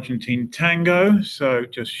and Argentine tango. So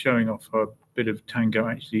just showing off a bit of tango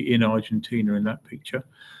actually in Argentina in that picture.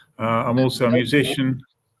 I'm also a musician.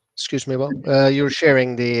 Excuse me, Bob. You're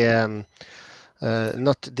sharing the,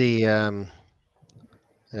 not the,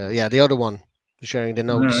 yeah, the other one. You're sharing the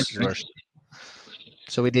notes Okay. version.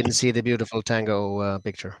 So we didn't see the beautiful tango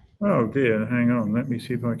picture. Oh dear, hang on. Let me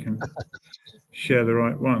see if I can share the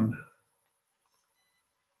right one.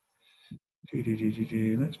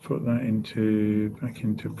 Let's put that back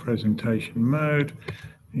into presentation mode.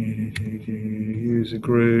 User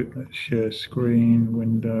group. Let's share screen,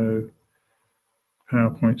 window,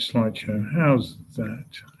 PowerPoint slideshow. How's that?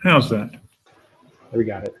 How's that? We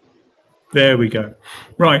got it. There we go.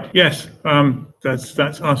 Right. Yes. That's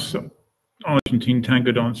us. Argentine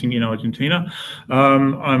tango dancing in Argentina.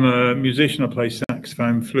 I'm a musician. I play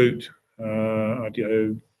saxophone, flute. I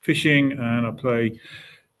do fishing, and I play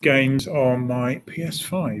games on my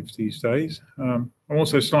PS5 these days. I'm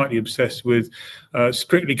also slightly obsessed with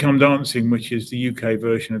Strictly Come Dancing, which is the UK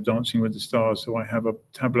version of Dancing with the Stars. So I have a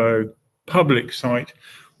Tableau public site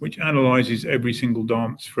which analyzes every single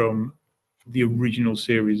dance from the original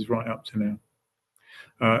series right up to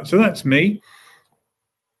now. So that's me.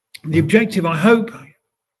 The objective, I hope,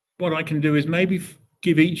 what I can do is maybe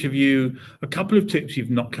give each of you a couple of tips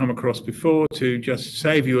you've not come across before to just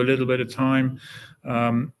save you a little bit of time.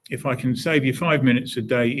 If I can save you 5 minutes a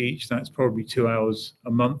day each, that's probably 2 hours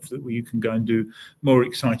a month that you can go and do more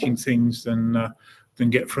exciting things than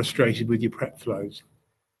get frustrated with your prep flows.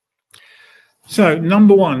 So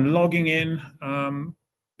number one, logging in,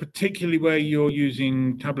 particularly where you're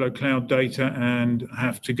using Tableau Cloud data and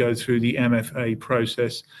have to go through the MFA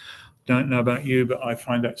process. Don't know about you, but I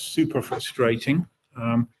find that super frustrating.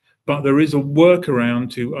 But there is a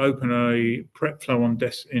workaround to open a prep flow on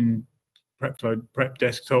Prep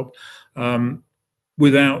Desktop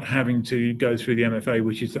without having to go through the MFA,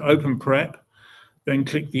 which is to open Prep, then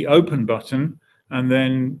click the Open button, and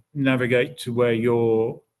then navigate to where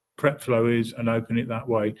your prep flow is and open it that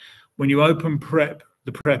way. When you open Prep,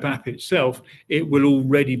 the Prep app itself, it will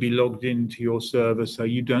already be logged into your server, so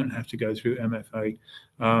you don't have to go through MFA.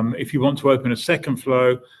 If you want to open a second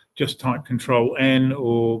flow, just type Control-N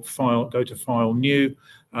or go to File, New,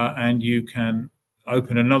 and you can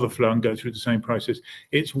open another flow and go through the same process.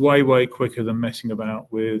 It's way, way quicker than messing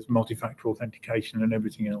about with multi-factor authentication and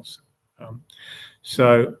everything else.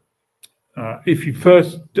 If you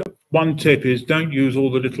one tip is don't use all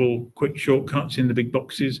the little quick shortcuts in the big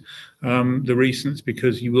boxes, the recents,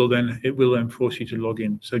 because it will then force you to log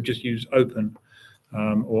in. So just use Open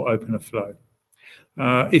or open a flow.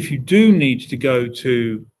 If you do need to go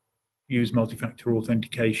to use multi-factor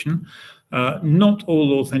authentication, not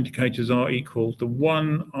all authenticators are equal. The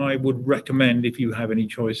one I would recommend, if you have any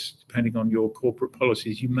choice, depending on your corporate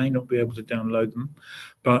policies, you may not be able to download them,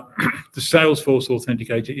 but the Salesforce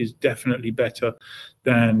authenticator is definitely better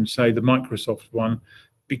than, say, the Microsoft one,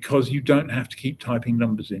 because you don't have to keep typing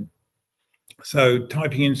numbers in. So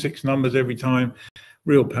typing in 6 numbers every time,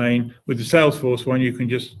 real pain. With the Salesforce one, you can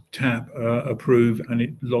just tap approve and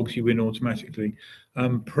it logs you in automatically.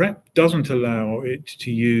 Prep doesn't allow it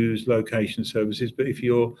to use location services, but if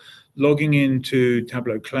you're logging into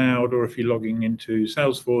Tableau Cloud or if you're logging into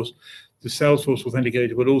Salesforce, the Salesforce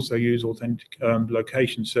Authenticator will also use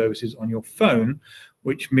location services on your phone,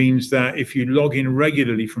 which means that if you log in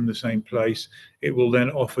regularly from the same place, it will then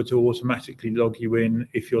offer to automatically log you in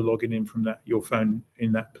if you're logging in from your phone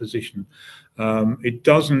in that position. It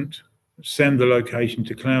doesn't send the location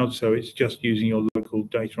to cloud, so it's just using your local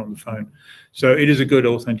data on the phone. So it is a good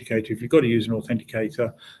authenticator. If you've got to use an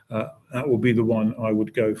authenticator, that will be the one I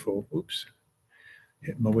would go for. Oops,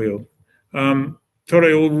 hit my wheel. Thought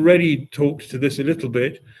I already talked to this a little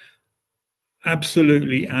bit.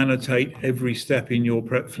 Absolutely annotate every step in your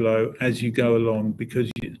prep flow as you go along,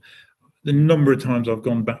 because the number of times I've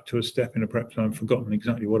gone back to a step in a prep flow and forgotten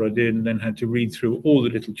exactly what I did and then had to read through all the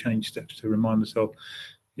little change steps to remind myself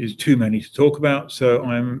is too many to talk about. So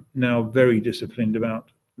I'm now very disciplined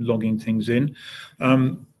about logging things in.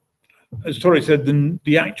 As Tori said,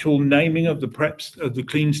 the actual naming of the preps, of the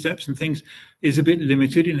clean steps and things is a bit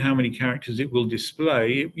limited in how many characters it will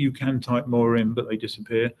display. You can type more in, but they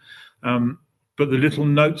disappear. But the little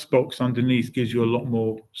notes box underneath gives you a lot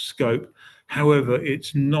more scope. However,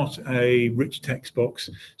 it's not a rich text box,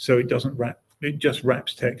 so it doesn't wrap, it just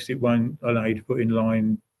wraps text. It won't allow you to put in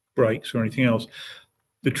line breaks or anything else.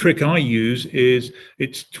 The trick I use is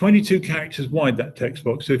it's 22 characters wide, that text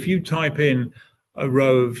box. So if you type in a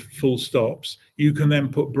row of full stops, you can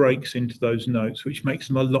then put breaks into those notes, which makes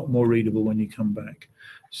them a lot more readable when you come back.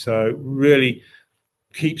 So really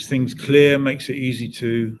keeps things clear, makes it easy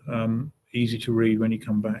to read when you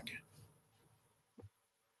come back.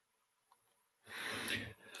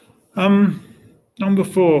 Number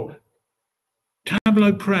 4,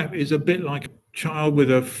 Tableau Prep is a bit like a child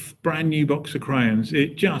with a brand new box of crayons.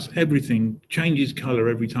 It just, everything changes color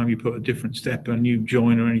every time you put a different step, a new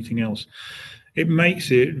join or anything else. It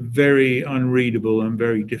makes it very unreadable and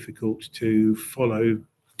very difficult to follow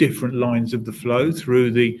different lines of the flow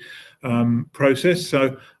through the process.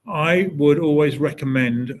 So I would always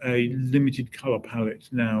recommend a limited color palette.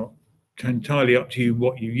 Now, it's entirely up to you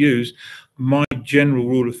what you use. My general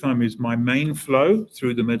rule of thumb is my main flow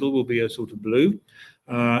through the middle will be a sort of blue.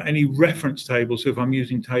 Any reference tables, so if I'm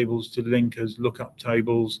using tables to link as lookup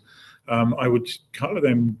tables, I would color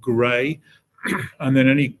them gray. And then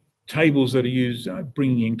any tables that are used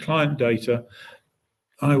bringing in client data,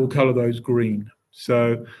 I will color those green.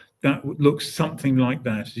 So that looks something like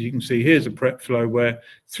that. As you can see, here's a prep flow where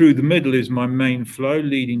through the middle is my main flow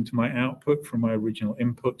leading to my output from my original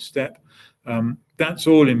input step. That's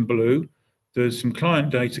all in blue. There's some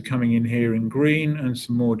client data coming in here in green and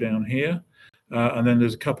some more down here. And then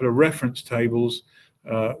there's a couple of reference tables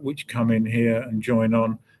which come in here and join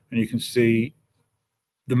on. And you can see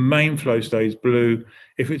the main flow stays blue.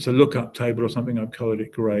 If it's a lookup table or something, I've colored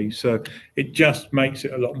it gray. So it just makes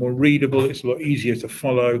it a lot more readable. It's a lot easier to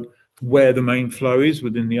follow where the main flow is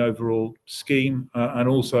within the overall scheme, and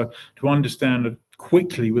also to understand it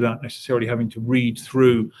quickly without necessarily having to read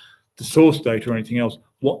through the source data or anything else,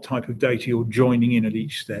 what type of data you're joining in at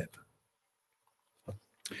each step.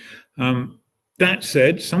 That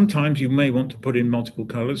said, sometimes you may want to put in multiple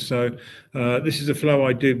colors. So this is a flow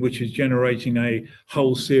I did, which is generating a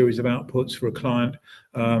whole series of outputs for a client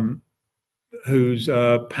who's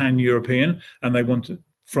pan-European, and they want to,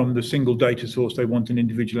 from the single data source, they want an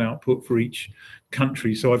individual output for each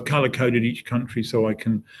country. So I've color-coded each country so I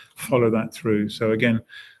can follow that through. So again,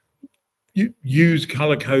 you use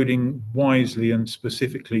color coding wisely and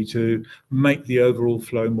specifically to make the overall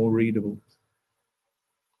flow more readable.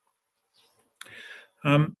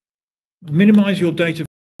 Minimize your data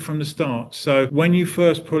from the start. So when you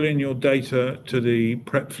first pull in your data to the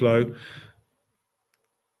prep flow,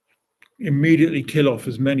 immediately kill off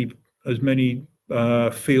as many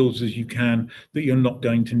fields as you can that you're not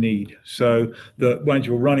going to need. So that once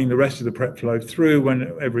you're running the rest of the prep flow through,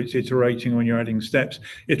 whenever it's iterating, when you're adding steps,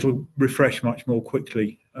 it'll refresh much more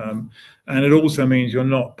quickly. And it also means you're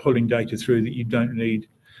not pulling data through that you don't need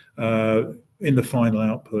in the final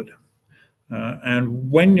output.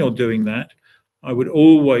 And when you're doing that, I would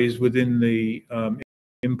always, within the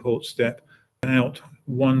import step, out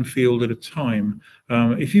one field at a time.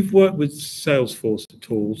 If you've worked with Salesforce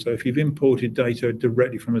at all, so if you've imported data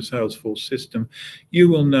directly from a Salesforce system, you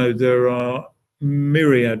will know there are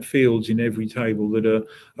myriad fields in every table that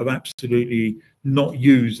are absolutely not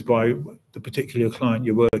used by the particular client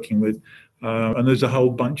you're working with. And there's a whole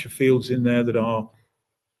bunch of fields in there that are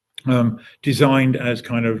designed as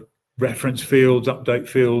kind of reference fields, update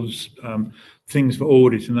fields, things for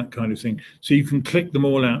audit and that kind of thing. So you can click them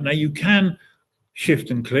all out. Now you can shift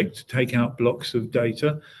and click to take out blocks of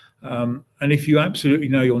data. And if you absolutely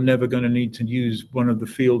know you're never going to need to use one of the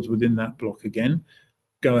fields within that block again,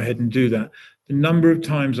 go ahead and do that. The number of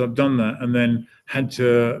times I've done that and then had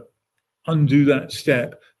to undo that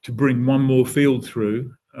step to bring one more field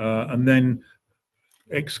through and then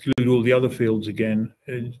exclude all the other fields again.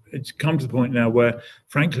 It's come to the point now where,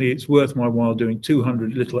 frankly, it's worth my while doing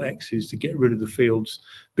 200 little X's to get rid of the fields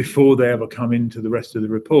before they ever come into the rest of the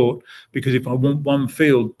report, because if I want one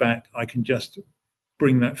field back, I can just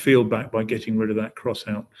bring that field back by getting rid of that cross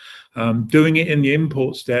out. Doing it in the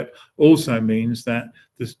import step also means that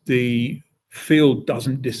the field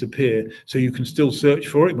doesn't disappear, so you can still search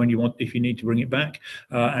for it when you want, if you need to bring it back,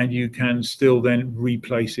 and you can still then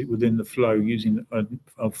replace it within the flow using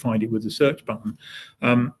I'll find it with the search button.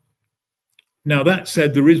 Now that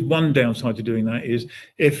said, there is one downside to doing that, is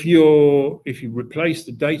if you replace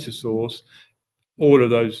the data source, all of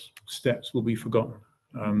those steps will be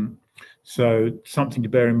forgotten. So something to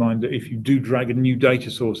bear in mind, that if you do drag a new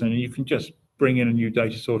data source in, and you can just bring in a new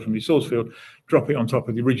data source from your source field, drop it on top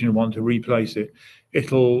of the original one to replace it,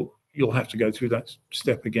 you'll have to go through that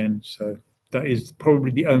step again. So that is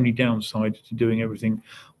probably the only downside to doing everything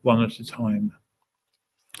one at a time.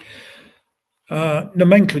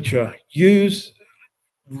 Nomenclature. Use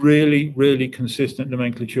really consistent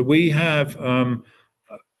nomenclature. We have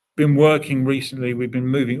been working recently. We've been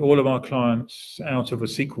moving all of our clients out of a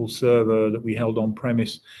SQL server that we held on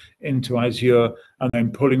premise into Azure, and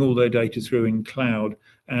then pulling all their data through in cloud.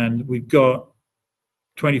 And we've got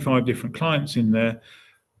 25 different clients in there.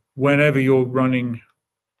 Whenever you're running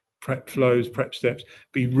prep flows, prep steps,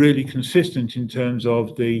 be really consistent in terms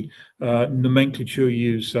of the nomenclature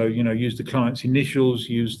used. So, you know, use the client's initials,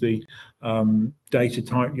 use the data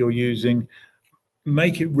type you're using.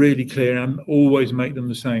 Make it really clear and always make them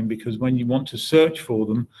the same, because when you want to search for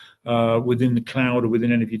them within the cloud or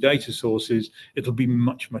within any of your data sources, it'll be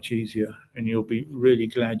much, much easier, and you'll be really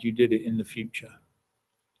glad you did it in the future.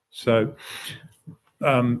 So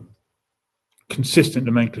consistent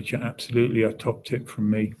nomenclature, absolutely a top tip from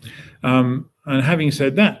me. And having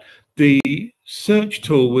said that, the search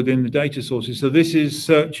tool within the data sources, so this is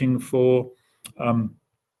searching for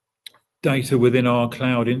data within our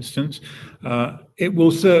cloud instance. It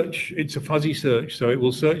will search, it's a fuzzy search, so it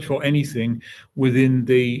will search for anything within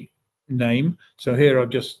the name. So here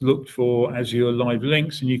I've just looked for Azure Live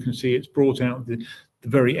Links, and you can see it's brought out the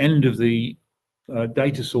very end of the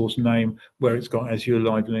data source name where it's got Azure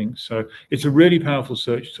Live Links. So it's a really powerful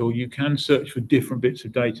search tool. You can search for different bits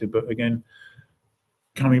of data, but again,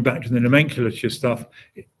 coming back to the nomenclature stuff,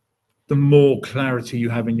 the more clarity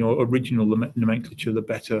you have in your original nomenclature, the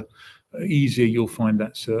better, easier you'll find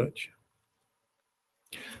that search.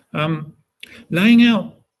 Laying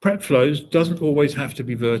out prep flows doesn't always have to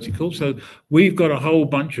be vertical. So we've got a whole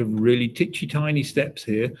bunch of really tiny steps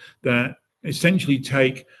here that essentially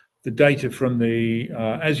take the data from the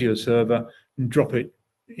Azure server and drop it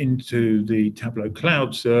into the Tableau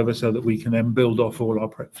cloud server, so that we can then build off all our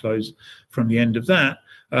prep flows from the end of that.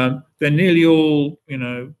 They're nearly all, you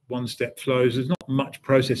know, one-step flows. There's not much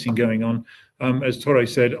processing going on. As Torre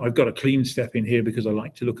said, I've got a clean step in here because I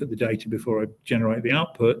like to look at the data before I generate the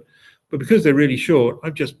output. But because they're really short,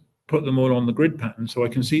 I've just put them all on the grid pattern so I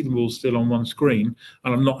can see them all still on one screen,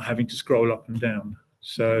 and I'm not having to scroll up and down.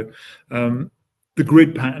 So the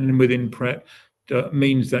grid pattern within prep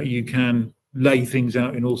means that you can lay things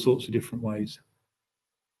out in all sorts of different ways.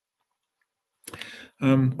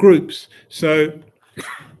 Groups. So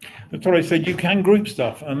as Torre said, you can group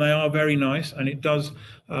stuff, and they are very nice, and it does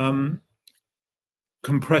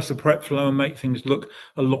compress a prep flow and make things look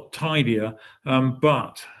a lot tidier.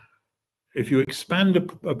 But if you expand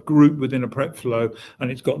a group within a prep flow and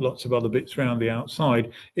it's got lots of other bits around the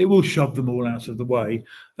outside, it will shove them all out of the way,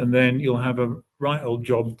 and then you'll have a right old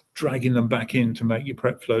job dragging them back in to make your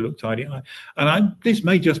prep flow look tidy. This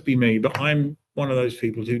may just be me, but I'm one of those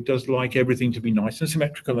people who does like everything to be nice and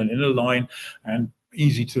symmetrical and in a line and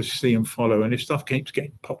easy to see and follow. And if stuff keeps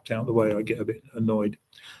getting popped out the way, I get a bit annoyed.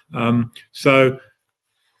 So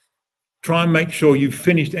try and make sure you've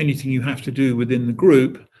finished anything you have to do within the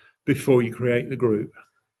group before you create the group.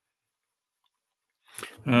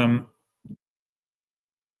 On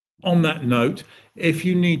that note, if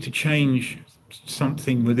you need to change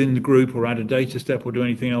something within the group or add a data step or do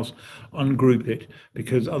anything else, ungroup it,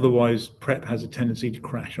 because otherwise prep has a tendency to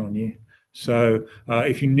crash on you. So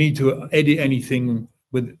if you need to edit anything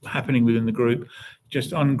happening within the group,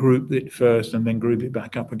 just ungroup it first and then group it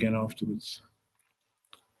back up again afterwards.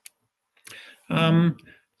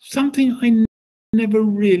 Something I never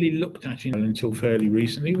really looked at until fairly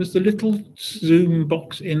recently was the little zoom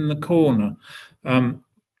box in the corner.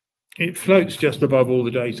 It floats just above all the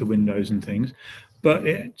data windows and things, but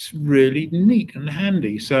it's really neat and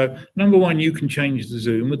handy. So number one, you can change the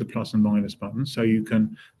zoom with the plus and minus buttons, so you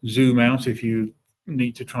can zoom out if you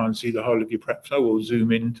need to try and see the whole of your prep flow, or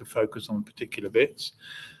zoom in to focus on particular bits.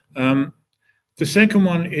 The second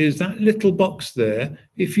one is that little box there.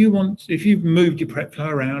 If you've moved your prep flow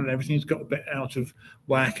around and everything's got a bit out of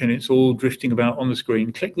whack and it's all drifting about on the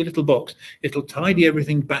screen, click the little box. It'll tidy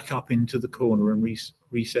everything back up into the corner and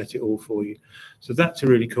reset it all for you. So that's a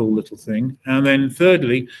really cool little thing. And then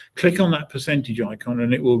thirdly, click on that percentage icon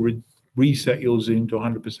and it will reset your zoom to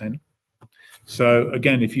 100%. So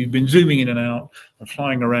again, if you've been zooming in and out and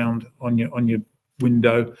flying around on your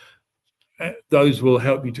window, those will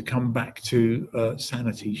help you to come back to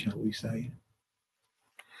sanity, shall we say.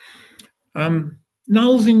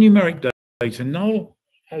 Nulls in numeric data. Null,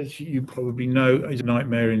 as you probably know, is a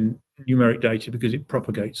nightmare in numeric data because it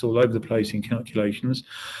propagates all over the place in calculations.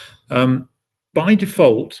 By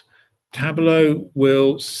default, Tableau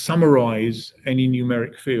will summarize any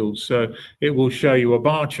numeric fields. So it will show you a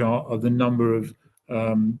bar chart of the number of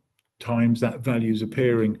times that value is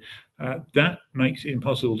appearing. That makes it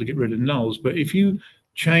impossible to get rid of nulls. But if you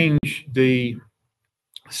change the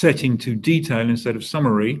setting to detail instead of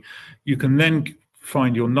summary, you can then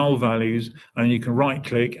find your null values, and you can right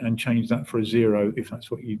click and change that for a 0 if that's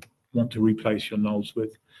what you want to replace your nulls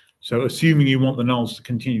with. So assuming you want the nulls to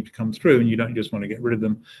continue to come through and you don't just want to get rid of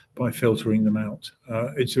them by filtering them out.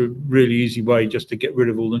 It's a really easy way just to get rid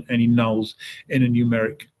of any nulls in a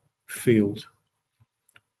numeric field.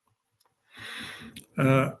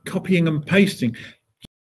 Copying and pasting.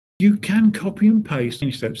 You can copy and paste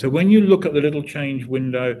any step. So when you look at the little change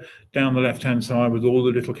window down the left-hand side with all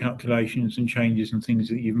the little calculations and changes and things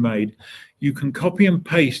that you've made, you can copy and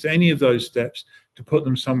paste any of those steps to put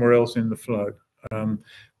them somewhere else in the flow.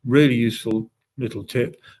 Really useful little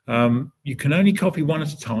tip. You can only copy one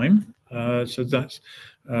at a time, so that's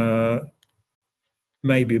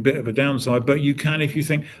maybe a bit of a downside, but you can, if you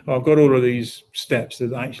think, oh, I've got all of these steps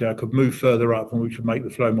that actually I could move further up and which would make the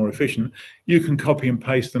flow more efficient, you can copy and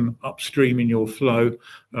paste them upstream in your flow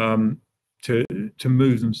to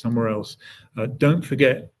move them somewhere else. Don't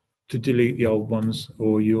forget to delete the old ones,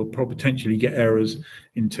 or you'll potentially get errors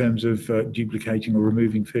in terms of duplicating or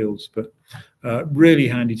removing fields. But really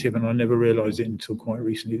handy tip, and I never realized it until quite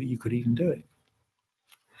recently that you could even do it.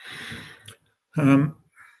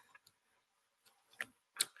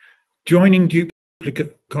 Joining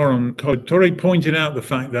duplicate column. Torre pointed out the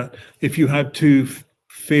fact that if you had two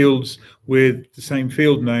fields with the same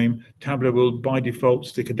field name, Tableau will by default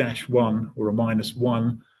stick a -1 or a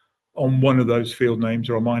 -1 on one of those field names,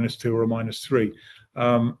 or a -2 or a -3.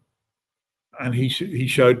 And he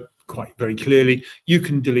showed quite very clearly you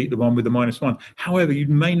can delete the one with the -1. However, you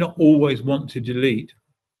may not always want to delete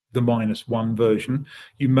the -1 version.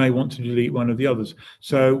 You may want to delete one of the others.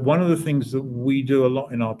 So one of the things that we do a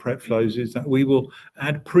lot in our prep flows is that we will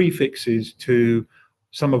add prefixes to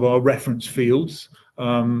some of our reference fields,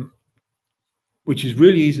 which is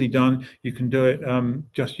really easily done. You can do it,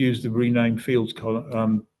 just use the rename fields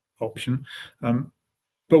column option,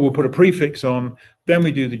 but we'll put a prefix on, then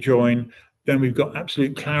we do the join, then we've got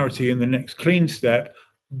absolute clarity in the next clean step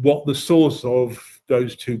what the source of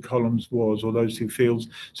those two columns was, or those two fields,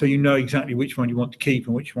 so you know exactly which one you want to keep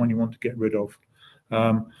and which one you want to get rid of.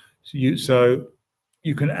 So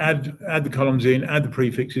you can add the columns in, add the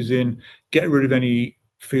prefixes in, get rid of any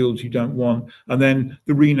fields you don't want, and then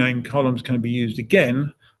the rename columns can be used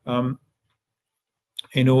again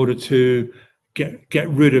in order to get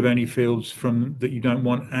rid of any fields that you don't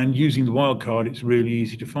want. And using the wildcard, it's really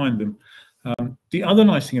easy to find them. The other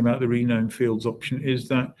nice thing about the rename fields option is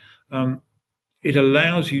that it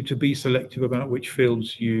allows you to be selective about which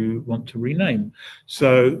fields you want to rename.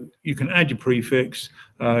 So you can add your prefix,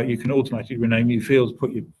 you can automatically rename new fields,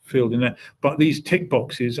 put your field in there, but these tick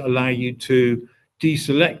boxes allow you to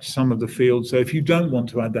deselect some of the fields. So if you don't want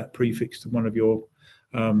to add that prefix to one of your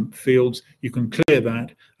fields, you can clear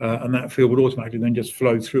that, and that field would automatically then just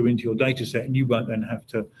flow through into your data set, and you won't then have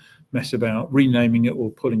to mess about renaming it or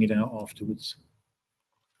pulling it out afterwards.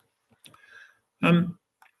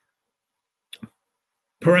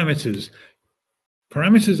 Parameters.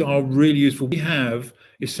 Parameters are really useful. We have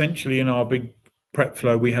essentially in our big prep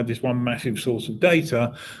flow, we have this one massive source of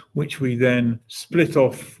data, which we then split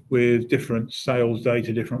off with different sales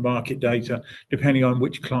data, different market data, depending on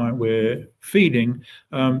which client we're feeding.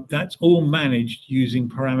 That's all managed using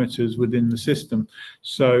parameters within the system.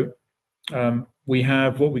 So we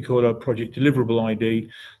have what we call a project deliverable ID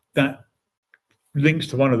that links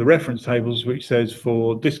to one of the reference tables, which says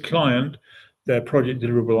for this client, their project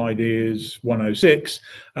deliverable ID is 106,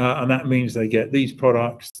 and that means they get these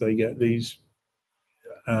products, they get these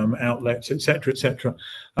outlets, etc., etc.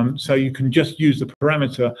 So you can just use the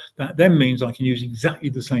parameter. That then means I can use exactly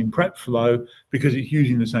the same prep flow because it's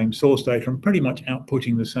using the same source data and pretty much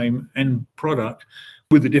outputting the same end product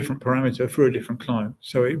with a different parameter for a different client.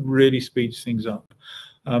 So it really speeds things up.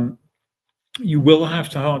 You will have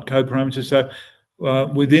to hard code parameters. So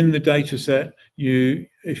within the data set,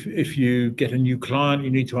 if you get a new client,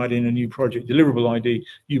 you need to add in a new project deliverable ID,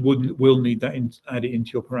 you will need that add it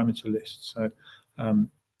into your parameter list. So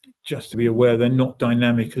just to be aware, they're not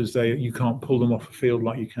dynamic, as you can't pull them off a field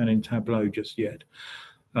like you can in Tableau just yet.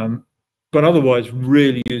 But otherwise,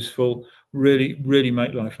 really useful, really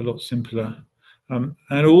make life a lot simpler.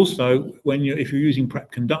 And also, if you're using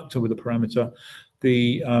prep conductor with a parameter,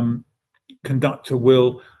 the conductor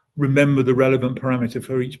will remember the relevant parameter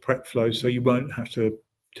for each prep flow, so you won't have to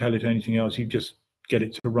tell it anything else. You just get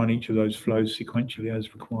it to run each of those flows sequentially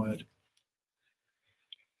as required.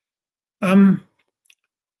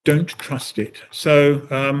 Don't trust it. So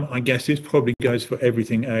I guess it probably goes for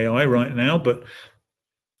everything AI right now, but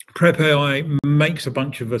Prep AI makes a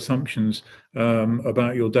bunch of assumptions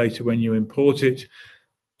about your data when you import it.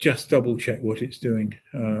 just double check what it's doing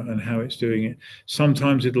and how it's doing it.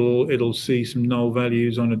 Sometimes it'll see some null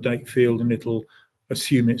values on a date field and it'll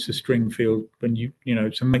assume it's a string field. When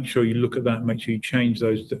so make sure you look at that, make sure you change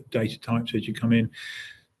those data types as you come in.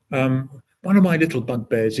 One of my little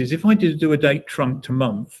bugbears is if I do a date trunk to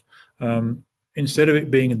month, instead of it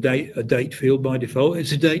being a date field by default,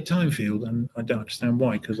 it's a date time field, and I don't understand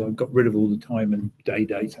why, because I've got rid of all the time and day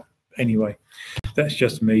data. Anyway, that's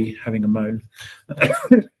just me having a moan.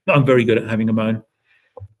 I'm very good at having a moan.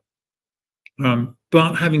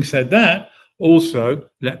 But having said that, also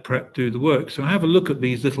let prep do the work. So have a look at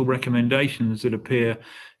these little recommendations that appear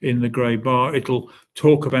in the grey bar. It'll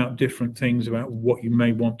talk about different things about what you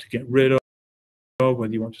may want to get rid of,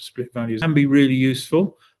 whether you want to split values. Can be really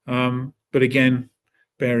useful. But again,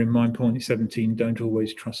 bear in mind, point 17, don't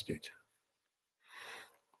always trust it.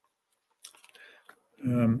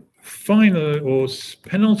 Final or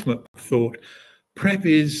penultimate thought, prep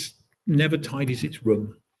never tidies its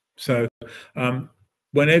room. So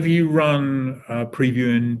whenever you run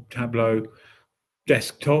preview in Tableau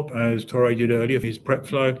desktop, as Torre did earlier for his prep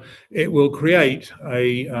flow, it will create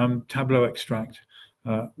a Tableau extract,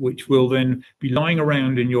 which will then be lying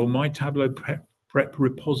around in your My Tableau Prep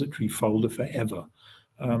repository folder forever.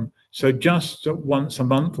 So just once a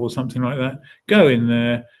month or something like that, go in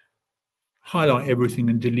there, highlight everything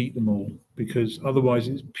and delete them all, because otherwise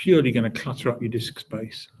it's purely going to clutter up your disk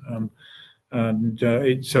space. So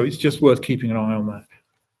it's just worth keeping an eye on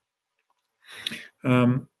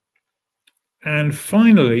that. And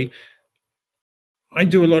finally, I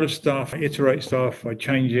do a lot of stuff. I iterate stuff, I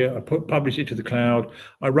change it, I publish it to the cloud,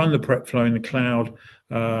 I run the prep flow in the cloud,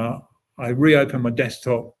 I reopen my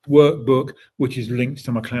desktop workbook, which is linked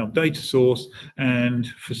to my cloud data source, and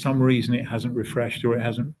for some reason it hasn't refreshed or it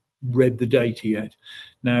hasn't read the data yet.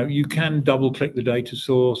 Now, you can double click the data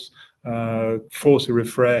source, force a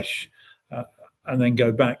refresh, and then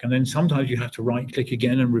go back. And then sometimes you have to right click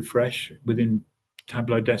again and refresh within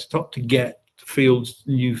Tableau desktop to get fields,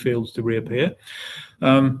 new fields to reappear.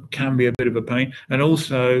 Can be a bit of a pain. And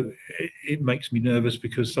also it makes me nervous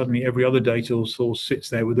because suddenly every other data source sits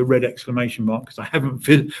there with a red exclamation mark because I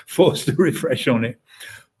haven't forced a refresh on it.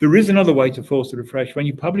 There is another way to force the refresh. When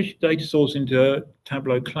you publish a data source into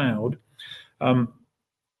Tableau Cloud,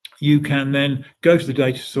 you can then go to the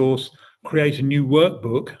data source, create a new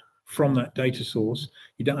workbook from that data source.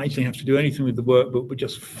 You don't actually have to do anything with the workbook, but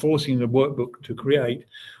just forcing the workbook to create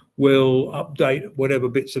will update whatever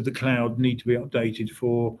bits of the cloud need to be updated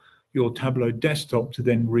for your Tableau desktop to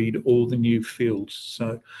then read all the new fields.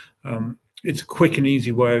 So it's a quick and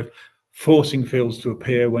easy way of forcing fields to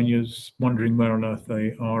appear when you're wondering where on earth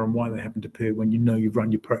they are and why they haven't appeared when you know you've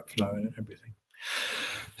run your prep flow and everything.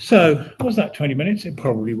 So was that 20 minutes? It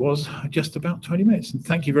probably was just about 20 minutes. And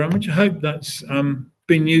thank you very much. I hope that's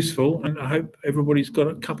been useful, and I hope everybody's got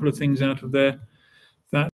a couple of things out of there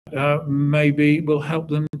that maybe will help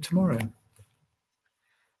them tomorrow.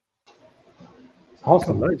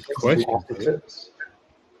 Awesome. Nice questions.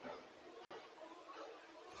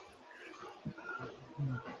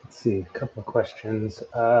 Let's see, a couple of questions.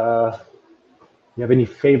 You have any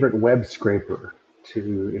favorite web scraper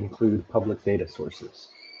to include public data sources?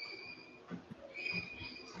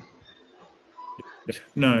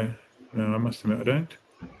 No, I must admit I don't.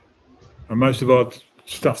 And most of our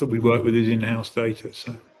stuff that we work with is in-house data.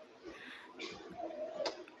 So,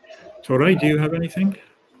 Torre, do you have anything?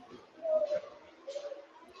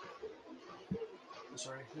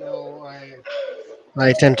 Sorry, no.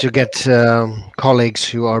 I tend to get colleagues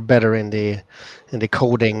who are better in the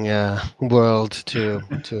coding world to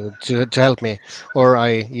help me, or I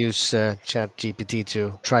use ChatGPT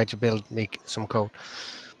to try to make some code.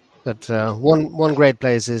 But one great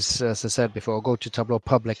place is, as I said before, go to Tableau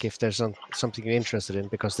Public if there's something you're interested in,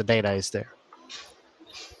 because the data is there.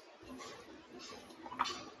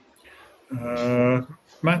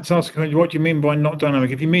 Matt's asking, what do you mean by not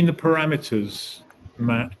dynamic? If you mean the parameters,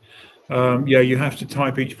 Matt, yeah, you have to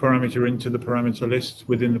type each parameter into the parameter list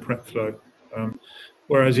within the prep flow.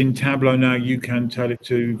 Whereas in Tableau now, you can tell it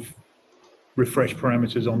to refresh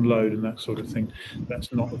parameters on load and that sort of thing.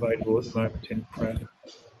 That's not available at the moment in prep.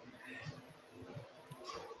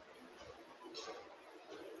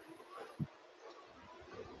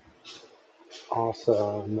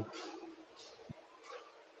 Awesome.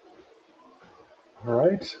 All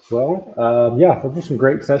right. Well, yeah, those were some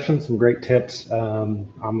great sessions, some great tips.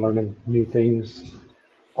 I'm learning new things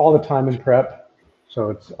all the time in prep, so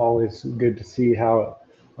it's always good to see how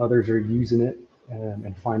others are using it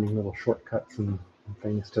and finding little shortcuts and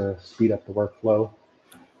things to speed up the workflow.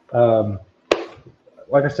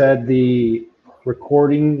 Like I said, the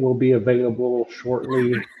recording will be available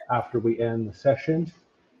shortly after we end the session.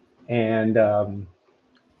 And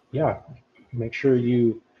yeah, make sure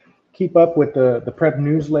you keep up with the prep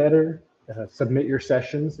newsletter, submit your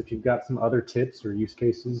sessions. If you've got some other tips or use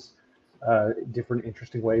cases, different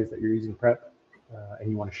interesting ways that you're using prep, and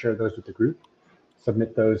you want to share those with the group,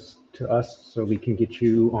 submit those to us so we can get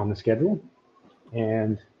you on the schedule.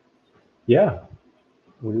 And yeah,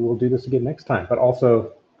 we will do this again next time. But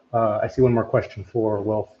also, I see one more question for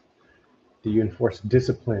Wealth. Do you enforce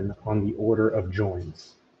discipline on the order of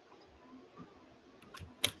joins?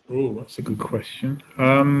 Oh, that's a good question.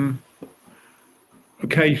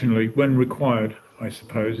 Occasionally, when required, I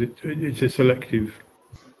suppose. It's a selective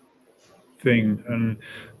thing. And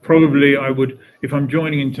probably I would, if I'm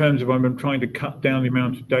joining in terms of I'm trying to cut down the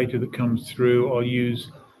amount of data that comes through, I'll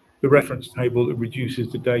use the reference table that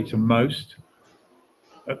reduces the data most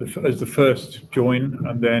as the first join,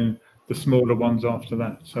 and then the smaller ones after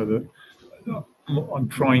that, so that I'm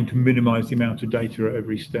trying to minimize the amount of data at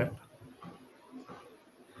every step.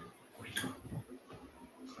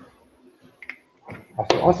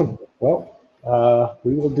 Awesome. Well,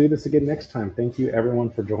 we will do this again next time. Thank you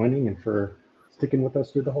everyone for joining and for sticking with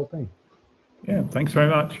us through the whole thing. Yeah, thanks very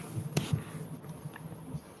much.